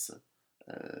geçmiş olması.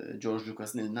 George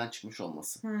Lucas'ın elinden çıkmış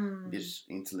olması. Bir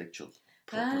intellectual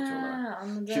property olarak.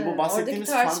 Anladım. Şimdi bu bahsettiğimiz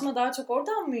oradaki tartışma daha çok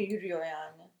oradan mı yürüyor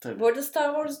yani? Tabii. Bu arada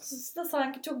Star Wars'da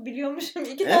sanki çok biliyormuşum.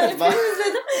 2 tane film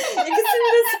izledim. İkisini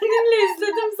de seninle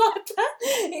izledim zaten.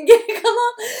 Geri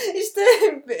kalan işte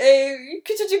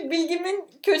küçücük bilgimin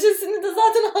köşesini de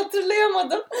zaten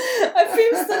hatırlayamadım.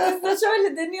 Film studies'de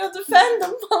şöyle deniyordu,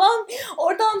 fandom falan.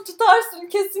 Oradan tutarsın,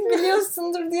 kesin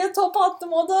biliyorsundur diye top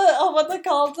attım. O da havada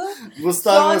kaldı. Bu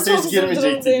Star Wars'a hiç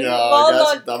girmeyecektik ya.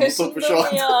 Vallahi gerçekten bu topu şu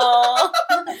anda. Ya.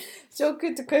 Çok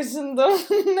kötü kaşındım.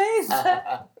 Neyse.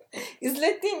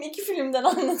 İzlettiğim 2 filmden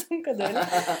anladığım kadarıyla.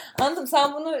 Anladım.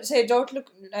 Sen bunu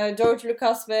George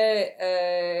Lucas ve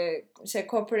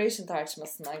Corporation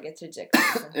tartışmasından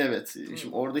getireceksin. Evet.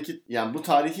 Şimdi oradaki yani bu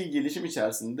tarihi gelişim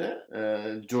içerisinde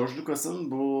George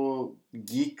Lucas'ın bu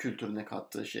geek kültürüne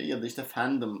kattığı şey ya da işte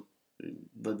fandom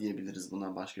da diyebiliriz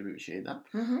buna başka bir şeyden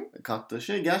kattığı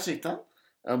şey gerçekten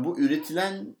bu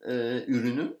üretilen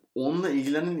ürünün onunla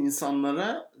ilgilenen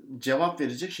insanlara cevap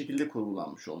verecek şekilde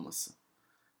kurgulanmış olması.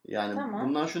 Yani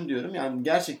bundan şunu diyorum, yani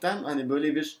gerçekten hani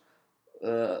böyle bir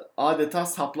adeta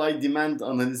supply demand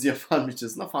analizi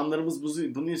yaparmışçasına fanlarımız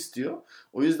bunu istiyor.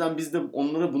 O yüzden biz de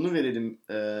onlara bunu verelim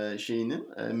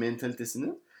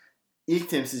mentalitesinin ilk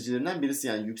temsilcilerinden birisi,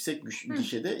 yani yüksek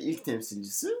gişede ilk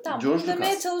temsilcisi George Lucas.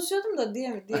 Demeye çalışıyordum da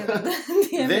diyemedim.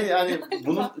 Ve yani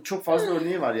bunun çok fazla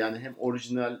örneği var yani hem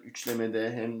orijinal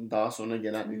üçlemede hem daha sonra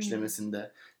gelen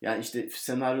üçlemesinde. Yani işte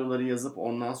senaryoları yazıp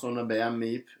ondan sonra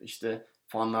beğenmeyip işte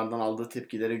fanlardan aldığı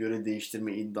tepkilere göre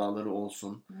değiştirme iddiaları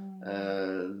olsun.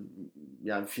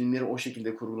 Yani filmleri o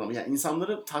şekilde kurgulama. Yani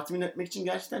insanları tatmin etmek için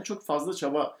gerçekten çok fazla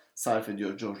çaba sarf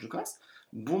ediyor George Lucas.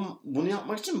 Bunu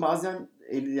yapmak için bazen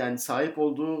yani sahip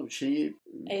olduğu şeyi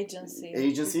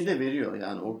agency'yi de veriyor.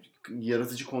 Yani o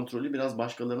yaratıcı kontrolü biraz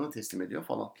başkalarına teslim ediyor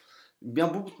falan.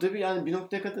 Ya bu tabii yani bir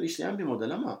noktaya kadar işleyen bir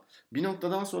model ama bir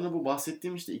noktadan sonra bu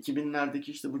bahsettiğim işte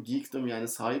 2000'lerdeki işte bu geekdom yani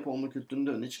sahip olma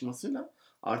kültüründe öne çıkmasıyla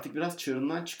artık biraz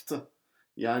çığırından çıktı.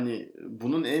 Yani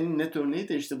bunun en net örneği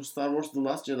de işte bu Star Wars The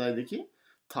Last Jedi'daki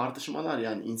tartışmalar.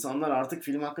 Yani insanlar artık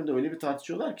film hakkında öyle bir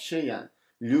tartışıyorlar ki yani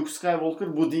Luke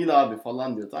Skywalker bu değil abi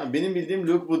falan diyor. Tamam, benim bildiğim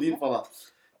Luke bu değil falan.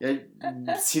 Yani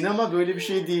sinema böyle bir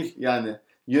şey değil yani.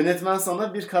 Yönetmen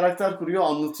sana bir karakter kuruyor,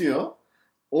 anlatıyor.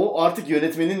 O artık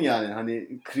yönetmenin yani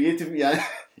hani creative yani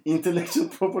intellectual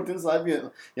property'nin sahibi.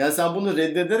 Yani sen bunu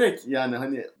reddederek yani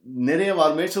hani nereye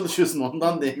varmaya çalışıyorsun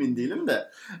ondan da emin değilim de.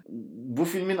 Bu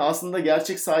filmin aslında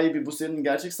gerçek sahibi, bu serinin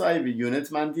gerçek sahibi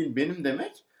yönetmen değil benim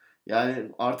demek. Yani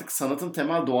artık sanatın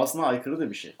temel doğasına aykırı da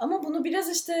bir şey. Ama bunu biraz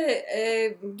işte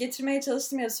getirmeye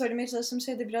çalıştım ya da söylemeye çalıştığım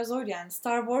şey de biraz oydu yani.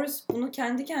 Star Wars bunu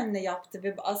kendi kendine yaptı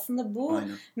ve aslında bu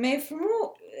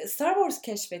mefhumu Star Wars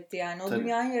keşfetti yani. O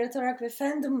dünyayı yaratarak ve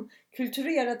fandom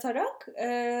kültürü yaratarak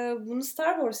bunu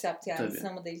Star Wars yaptı yani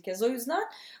sinemada ilk kez. O yüzden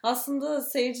aslında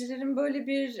seyircilerin böyle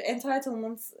bir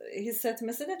entitlement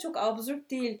hissetmesi de çok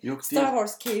absürt değil. Star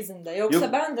Wars case'inde.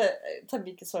 Yoksa ben de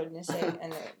tabii ki söylediğin şey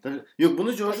hani. Yok,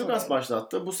 bunu George Lucas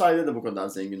başlattı. Bu sayede de bu kadar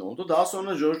zengin oldu. Daha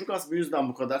sonra George Lucas bu yüzden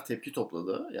bu kadar tepki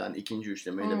topladı. Yani ikinci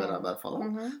üçlemeyle beraber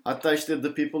falan. Hatta işte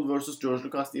The People vs. George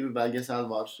Lucas diye bir belgesel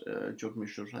var. Çok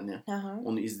meşhur hani.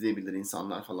 Onu izleyebilir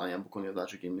insanlar falan yani bu konuya daha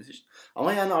çok ilmesi için.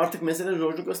 Ama yani artık artık mesele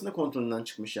George Lucas'ın da kontrolünden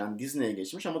çıkmış yani Disney'e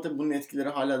geçmiş ama tabii bunun etkileri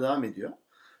hala devam ediyor.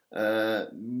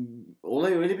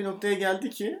 Olay öyle bir noktaya geldi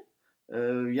ki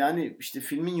yani işte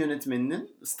filmin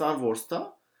yönetmeninin Star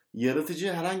Wars'ta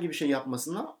yaratıcı herhangi bir şey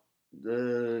yapmasına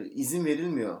izin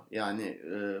verilmiyor. Yani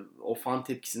o fan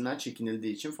tepkisinden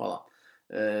çekinildiği için falan.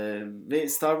 Ve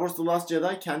Star Wars The Last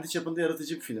Jedi kendi çapında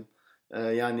yaratıcı bir film.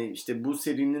 Yani işte bu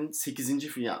serinin 8.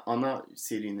 film, yani ana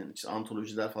serinin işte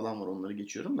antolojiler falan var, onları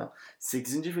geçiyorum da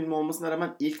 8. film olmasına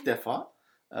rağmen ilk defa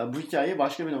bu hikayeyi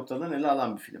başka bir noktadan ele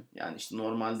alan bir film. Yani işte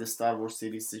normalde Star Wars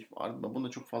serisi var. Buna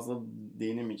çok fazla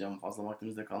değinemeyeceğim. Fazla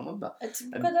vaktimiz de kalmadı da.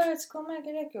 Bu kadar açıklamaya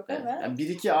gerek yok. Evet. Yani bir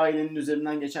iki ailenin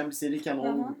üzerinden geçen bir seriyken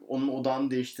onun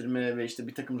odağını değiştirmeye ve işte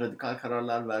bir takım radikal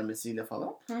kararlar vermesiyle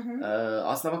falan.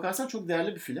 Aslına bakarsan çok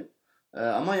değerli bir film.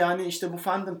 Ama yani işte bu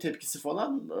fandom tepkisi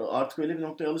falan artık öyle bir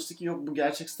noktaya alıştı ki yok bu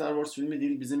gerçek Star Wars filmi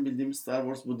değil. Bizim bildiğimiz Star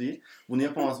Wars bu değil. Bunu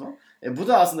yapamaz mı? Bu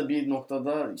da aslında bir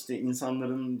noktada işte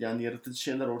insanların yani yaratıcı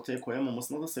şeyler ortaya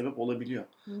koyamamasına da sebep olabiliyor.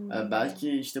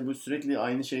 Belki işte bu sürekli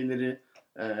aynı şeyleri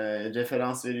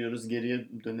referans veriyoruz. Geriye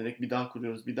dönerek bir daha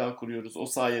kuruyoruz. Bir daha kuruyoruz. O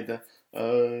sayede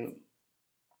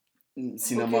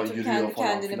sinema yürüyor kendi falan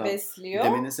kendini filan besliyor.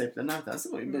 demenin sebeplerinden bir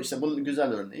tanesi bu. İşte bunun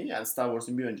güzel örneği yani Star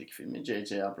Wars'un bir önceki filmi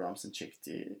J.J. Abrams'ın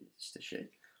çektiği işte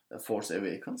Force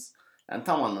Awakens. Yani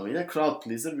tam anlamıyla crowd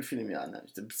pleaser bir film yani.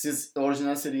 İşte siz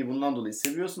orijinal seriyi bundan dolayı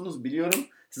seviyorsunuz biliyorum.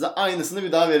 Size aynısını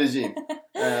bir daha vereceğim.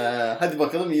 Hadi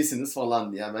bakalım iyisiniz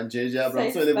falan diye. Yani ben J.J.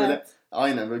 Abrams'ı öyle böyle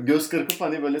aynen böyle göz kırpıp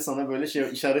hani böyle sana böyle şey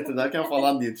işaret ederken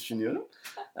falan diye düşünüyorum.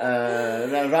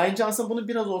 Rian Johnson bunu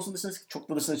biraz olsun dışına, çok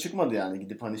da dışına çıkmadı yani.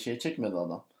 Gidip hani şey çekmedi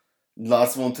adam.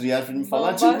 Lars von Trier filmi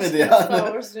falan çekmedi yani. Star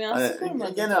Wars dünyası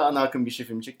kurmadı. Gene ana akım bir şey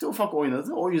film çekti. Ufak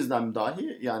oynadı. O yüzden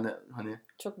dahi yani hani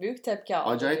çok büyük tepki aldı.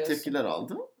 Acayip tepkiler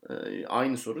aldı.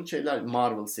 Aynı sorun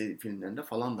Marvel filmlerinde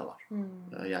falan da var.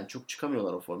 Yani çok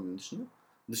çıkamıyorlar o formülün dışına.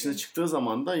 Dışına çıktığı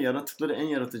zaman da yaratıkları en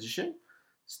yaratıcı şey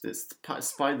işte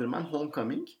Spider-Man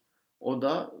Homecoming. O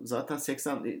da zaten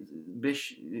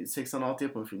 85-86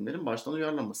 yapım filmlerin baştan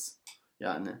uyarlaması.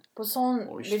 Yani bu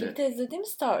son birlikte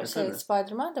izlediğimiz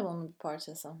Spider-Man de onun bir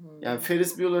parçası. Yani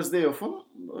Ferris Bueller's Day Off'un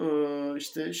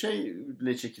işte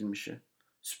şeyle çekilmişi.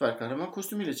 Süper kahraman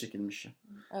kostümüyle çekilmişi.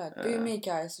 Evet, büyüme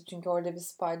hikayesi çünkü orada bir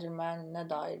Spider-Man'e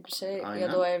dair bir şey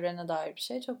ya da o evrene dair bir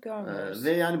şey çok görmüyoruz.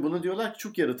 Ve yani bunu diyorlar ki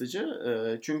çok yaratıcı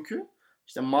çünkü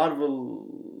işte Marvel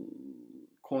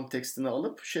kontekstini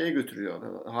alıp şeye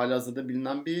götürüyor. Halihazırda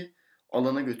bilinen bir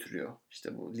alana götürüyor.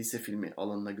 İşte bu lise filmi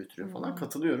alanına götürüyor falan.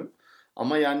 Katılıyorum.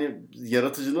 Ama yani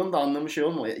yaratıcılığın da anlamı şey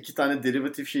olmuyor. İki tane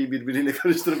derivatif şeyi birbiriyle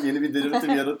karıştırıp yeni bir derivatif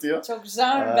yaratıyor. Çok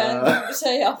güzel ben bir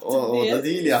şey yaptım diye. O da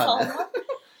değil yani.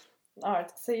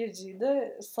 Artık seyirciyi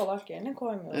de salak yerine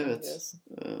koymuyor diyorsun.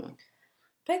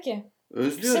 Peki.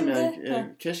 Özlüyorum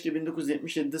yani. Keşke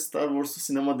 1977'de Star Wars'u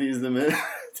sinemada izleme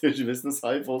tecrübesine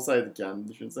sahip olsaydık yani.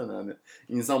 Düşünsene hani.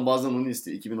 İnsan bazen onu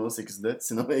istiyor 2018'de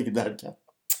sinemaya giderken.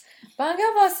 Ben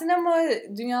galiba sinema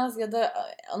dünyası ya da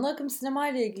ana akım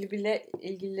sinemayla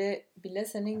ilgili bile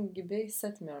senin gibi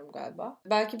hissetmiyorum galiba.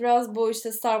 Belki biraz bu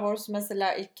işte Star Wars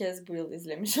mesela ilk kez bu yıl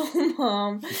izlemiş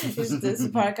olmam. İşte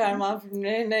süper kahraman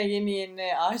filmlerine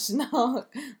yeni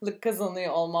aşinalık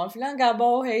kazanıyor olmam falan. Galiba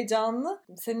o heyecanlı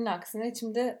senin aksine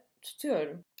içimde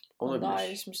tutuyorum. Olabilir. Onda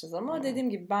ayrışmışız ama dediğim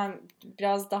gibi ben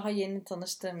biraz daha yeni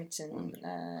tanıştığım için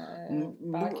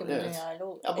belki bu dünyayla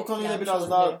ya bu konuyla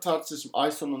biraz daha tartışalım.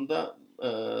 Ay sonunda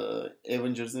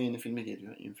Avengers'ın yeni filmi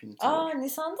geliyor. Infinity War.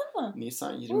 Nisan'da mı?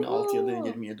 Nisan 26 ya da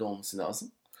 27 olması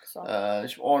lazım.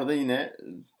 Şimdi orada yine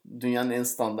dünyanın en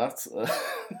standart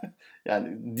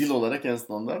yani dil olarak en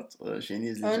standart şeyini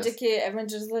izleyeceğiz. Önceki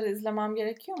Avengers'ları izlemem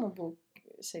gerekiyor mu bu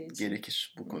şey için?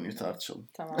 Gerekir. Bu konuyu tartışalım.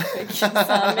 Tamam peki. Sen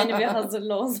beni bir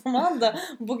hazırla o zaman da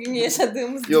bugün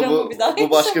yaşadığımız dramı bir daha yaşamayalım.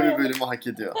 Bu başka bir bölümü hak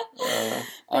ediyor.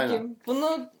 Peki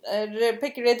bunu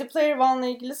peki Ready Player One'la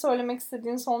ilgili söylemek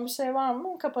istediğin son bir şey var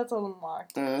mı? Kapatalım mı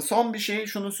artık? Son bir şey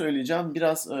şunu söyleyeceğim.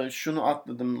 Biraz şunu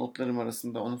atladım notlarım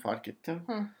arasında onu fark ettim.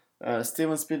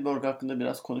 Steven Spielberg hakkında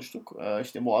biraz konuştuk.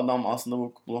 İşte bu adam aslında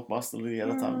bu blockbuster'lığı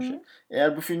yaratan bir şey.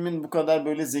 Eğer bu filmin bu kadar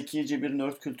böyle zekice bir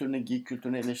nerd kültürüne, geek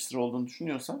kültürüne eleştiri olduğunu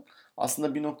düşünüyorsan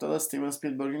aslında bir noktada Steven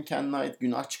Spielberg'ün kendine ait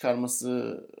günah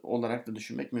çıkarması olarak da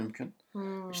düşünmek mümkün.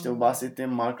 İşte bu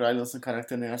bahsettiğim Mark Rylance'ın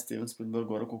karakterini eğer Steven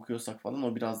Spielberg olarak okuyorsak falan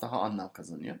o biraz daha anlam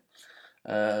kazanıyor.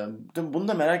 Bunu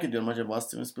da merak ediyorum acaba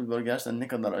Steven Spielberg gerçekten ne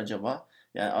kadar acaba?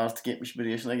 Yani artık 71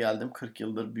 yaşına geldim. 40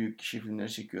 yıldır büyük kişi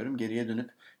filmleri çekiyorum. Geriye dönüp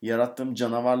yarattığım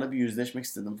canavarla bir yüzleşmek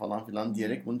istedim falan filan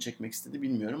diyerek bunu çekmek istedi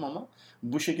bilmiyorum ama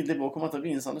bu şekilde bir okuma tabii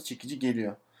insana çekici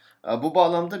geliyor. Bu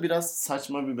bağlamda biraz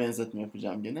saçma bir benzetme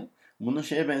yapacağım gene. Bunun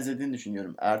şeye benzediğini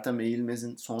düşünüyorum. Ertem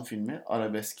Eğilmez'in son filmi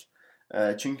Arabesk.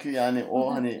 Çünkü yani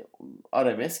o hani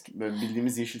arabesk böyle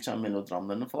bildiğimiz Yeşilçam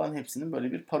melodramlarının falan hepsinin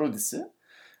böyle bir parodisi.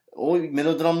 O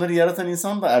melodramları yaratan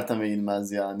insan da Ertem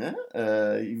Eğilmez yani.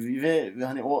 Ve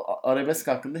hani o arabesk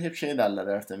hakkında hep şey derler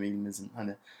Ertem Eğilmez'in.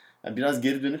 Hani yani biraz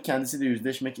geri dönüp kendisiyle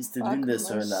yüzleşmek istediğini de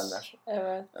söylerler.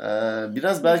 Evet.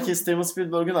 Biraz belki Steven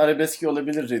Spielberg'ün arabeski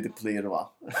olabilir Ready Player One.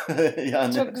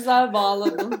 Yani çok güzel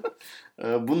bağladın.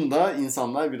 Bunu da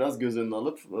insanlar biraz göz önüne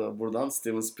alıp buradan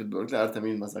Steven Spielberg ile Ertem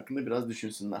Eğilmez hakkında biraz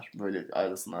düşünsünler. Böyle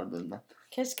ayrılsınlar bölümden.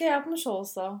 Keşke yapmış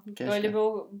olsa. Keşke.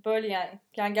 Böyle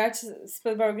yani gerçi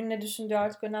Spielberg'ün ne düşündüğü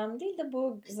artık önemli değil de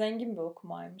bu zengin bir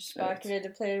okumaymış. Evet. Belki Ready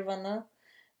Player One'ı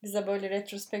bize böyle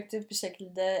retrospektif bir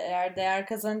şekilde eğer değer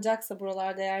kazanacaksa,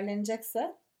 buralar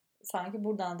değerlenecekse sanki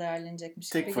buradan değerlenecekmiş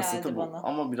gibi geldi bana. Tek fırsatı bu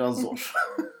ama biraz zor.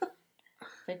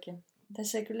 Peki.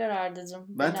 Teşekkürler Arda'cığım.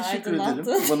 Ben teşekkür ederim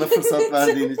bana fırsat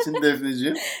verdiğin için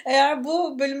Defneciğim. Eğer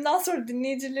bu bölümden sonra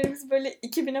dinleyicilerimiz böyle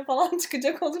 2000'e falan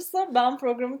çıkacak olursa ben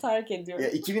programı terk ediyorum.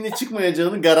 Ya 2000'e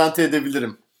çıkmayacağını garanti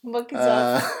edebilirim.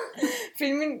 Bakacağız.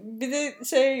 Filmin bir de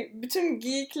bütün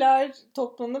geek'ler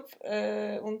toplanıp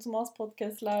unutulmaz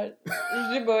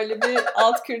podcast'leri böyle bir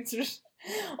alt kültür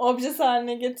objesi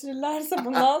haline getirirlerse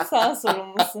bundan sen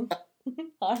sorumlusun.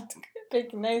 Artık.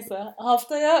 Peki neyse.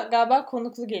 Haftaya galiba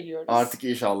konuklu geliyoruz. Artık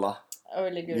inşallah.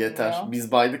 Öyle görünüyor. Yeter.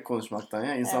 Biz baydık konuşmaktan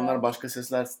ya. İnsanlar başka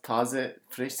sesler, taze,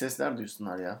 fresh sesler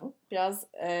duysunlar yahu. Biraz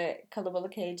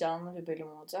kalabalık, heyecanlı bir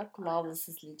bölüm olacak. Kulağımızı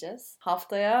sizleyeceğiz.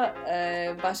 Haftaya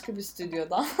başka bir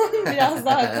stüdyodan biraz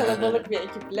daha kalabalık bir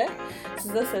ekiple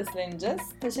size sesleneceğiz.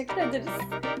 Teşekkür ederiz.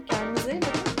 Kendinize iyi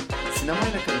bakın.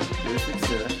 Sinemayla kalın. Görüşmek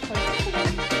üzere.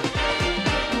 Hoşçakalın.